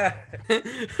my god.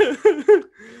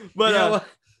 But Yeah,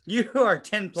 you are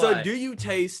 10 so ply. do you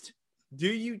taste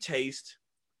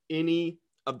any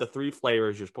of the 3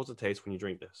 flavors you're supposed to taste when you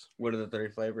drink this? What are the 3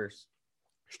 flavors?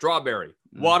 Strawberry,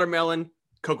 watermelon,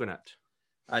 coconut.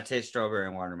 I taste strawberry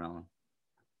and watermelon.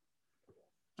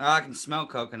 Oh, I can smell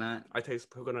coconut. I taste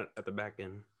coconut at the back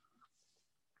end.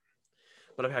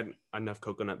 But I've had enough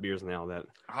coconut beers now that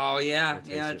Oh yeah, I taste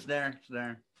yeah, it. it's there. It's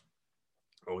there.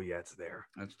 oh yeah, it's there.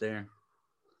 It's there.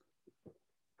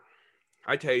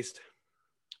 I taste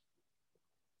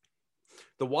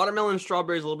the watermelon and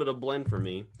strawberry is a little bit of blend for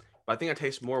me, but I think I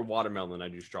taste more watermelon than I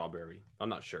do strawberry. I'm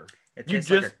not sure. It You tastes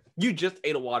just like you just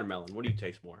ate a watermelon. What do you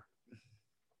taste more?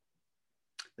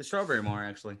 the strawberry more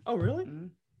actually. Oh, really? Mhm.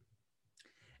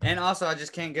 And also, I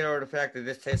just can't get over the fact that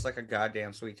this tastes like a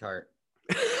goddamn sweet tart.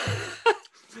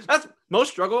 That's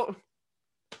most struggle.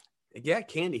 Yeah,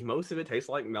 candy. Most of it tastes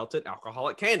like melted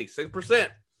alcoholic candy. 6%.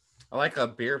 I like a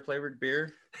beer flavored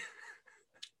beer.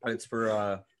 It's for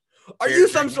Are beer you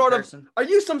some drinking sort of person. Are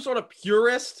you some sort of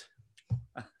purist?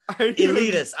 Are you-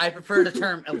 Elitist. I prefer the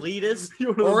term elitist You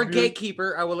one of or those beer-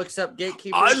 gatekeeper. I will accept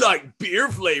gatekeeper. I like beer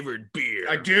flavored beer.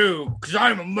 I do, because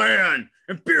I'm a man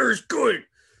and beer is good.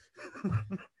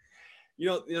 You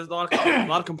know, there's a lot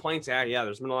of complaints. Yeah,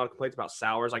 there's been a lot of complaints about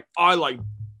sours. Like, I like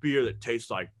beer that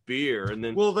tastes like beer, and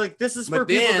then Well, like this is But for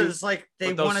people then- that it's like they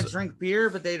but those- want to drink beer,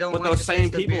 but they don't. but like those the same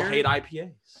taste of people beer, hate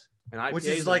IPAs, and IPAs which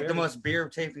is are like the very- most beer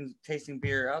tasting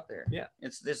beer out there. Yeah.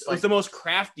 it's this It's like the most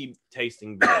crafty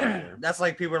tasting beer. out there. that's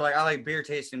like people are like, I like beer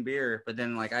tasting beer, but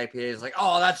then like IPA is like,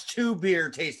 oh, that's too beer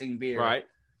tasting beer, Right.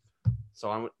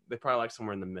 So they probably like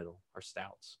somewhere in the middle or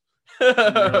stouts.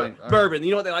 like, Bourbon.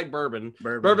 You know what they like? Bourbon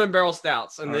barrel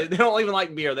stouts, and they don't even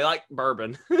like beer. They like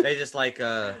bourbon. They just like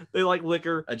They like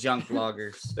liquor. a junk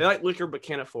vloggers. They like liquor but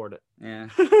can't afford it. Yeah,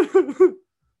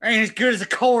 ain't as good as a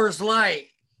Coors Light.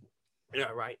 Yeah,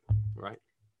 right.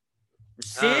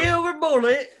 Silver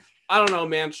bullet. I don't know,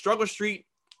 man. Struggle Street.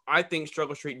 I think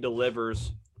Struggle Street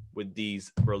delivers with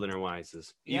these Berliner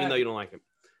Weisses, even Yeah. though you don't like it.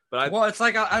 But Well, it's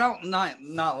like I don't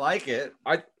not like it.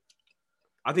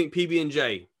 I think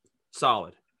PB&J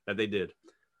solid that they did.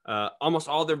 Almost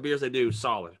all their beers they do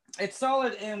solid. It's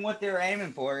solid in what they're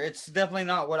aiming for. It's definitely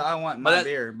not what I want in But my that-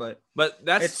 beer, but But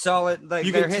that's it's solid. Like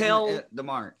you they're can hitting tell- the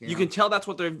mark. you can tell that's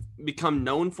what they've become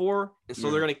known for, and so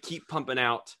Yeah. they're gonna keep pumping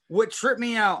out What tripped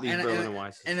me out, these Berliner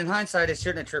Weisses. and in hindsight, it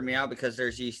shouldn't have tripped me out because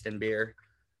there's yeast in beer,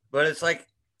 but it's like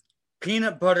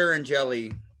peanut butter and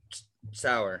jelly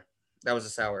sour. That was a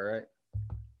sour, right?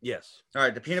 Yes. All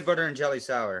right, the peanut butter and jelly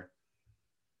sour.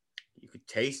 You could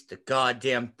taste the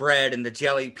goddamn bread and the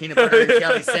peanut butter and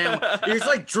jelly sandwich. It's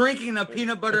like drinking a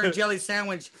peanut butter and jelly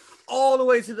sandwich all the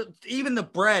way to even the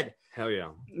bread. Hell yeah.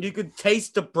 You could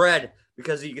taste the bread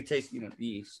because you could taste, the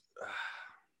yeast.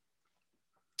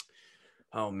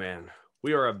 Oh man,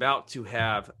 we are about to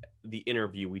have the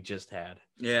interview we just had.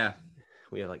 Yeah,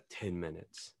 We have like 10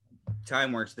 minutes.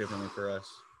 time works differently for us.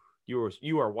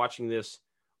 You are watching this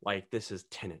like this is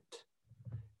Tenet.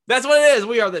 That's what it is.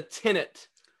 We are the Tenet.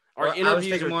 Our Well, I was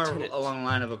interviews thinking are more Tenet. along the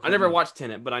line of a. I never watched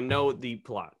Tenet, but I know the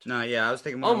plot. No, yeah, I was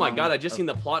thinking more. Oh my along god, I just of- seen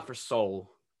the plot for Soul.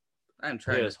 I'm It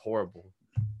trying is horrible.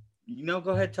 Go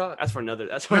ahead, talk. That's for another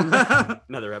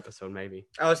another episode maybe.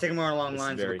 I was thinking more along the This is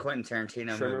lines of a very- Quentin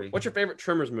Tarantino Trimmer. movie. What's your favorite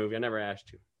Trimmers movie? I never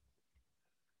asked you.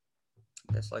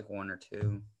 That's like one or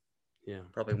two, Yeah.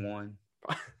 probably one.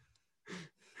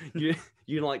 you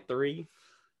didn't like 3?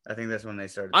 I think that's when they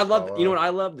started. I to love fall you know what off. I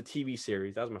love the TV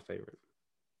series. That was my favorite.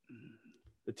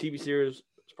 The TV series is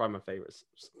probably my favorite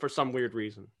for some weird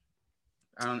reason.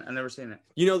 I've never seen it.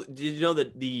 You know, did you know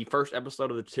that the first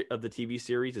episode of the TV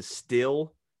series is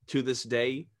still to this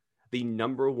day the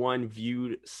 #1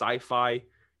 viewed sci-fi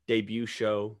debut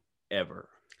show ever?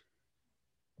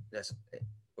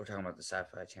 We're talking about the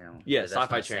Sci-Fi Channel. Yeah, That's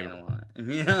Sci-Fi not saying Channel. a lot.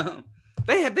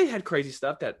 Yeah. They had crazy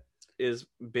stuff that is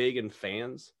big in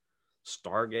fans,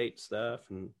 Stargate stuff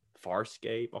and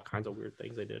Farscape, all kinds of weird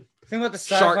things they did. The thing about the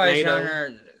Sci-Fi Sharknado.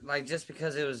 genre, like just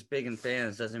because it was big in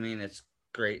fans doesn't mean it's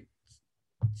great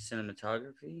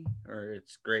cinematography or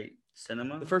it's great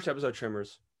cinema. The first episode,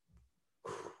 Trimmers.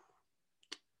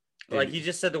 Like you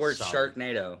just said the word Solid.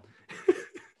 Sharknado.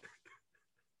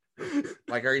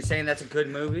 Like, are you saying that's a good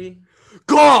movie?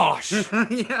 Gosh,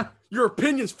 Yeah. your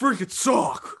opinions freaking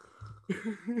suck.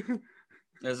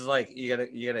 This is like you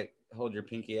gotta hold your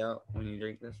pinky out when you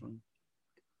drink this one.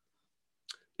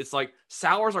 It's like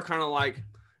sours are kind of like,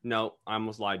 no, I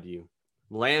almost lied to you.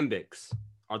 Lambics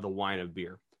are the wine of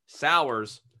beer.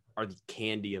 Sours are the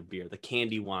candy of beer, the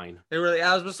candy wine. They really.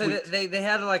 I was supposed to say Sweet. that they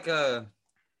had like a.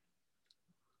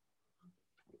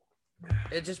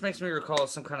 It just makes me recall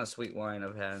some kind of sweet wine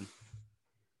I've had.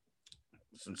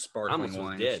 Some sparkling almost was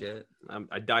wine dead. shit.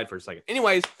 I died for a second.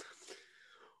 Anyways,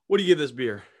 what do you give this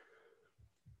beer?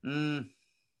 I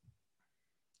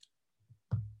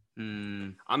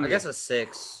I guess a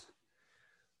 6.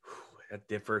 that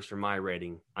differs from my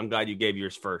rating. I'm glad you gave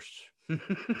yours first.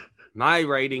 My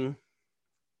rating.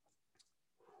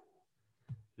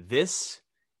 This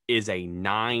is a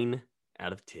 9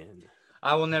 out of 10.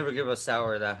 I will never give a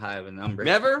sour that high of a number.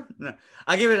 Never? No,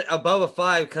 I give it above a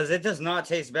 5 because it does not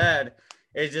taste bad.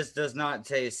 It just does not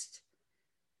taste.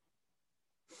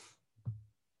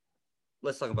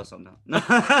 let's talk about something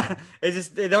now.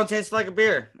 It don't taste like a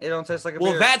beer. It don't taste like a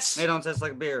beer. It don't taste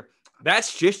like a beer.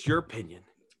 That's just your opinion.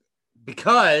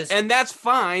 And that's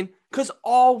fine, because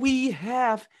all we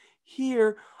have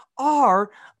here are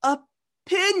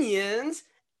opinions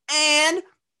and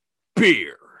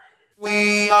beer.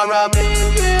 We are a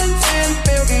millions and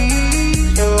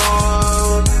billions.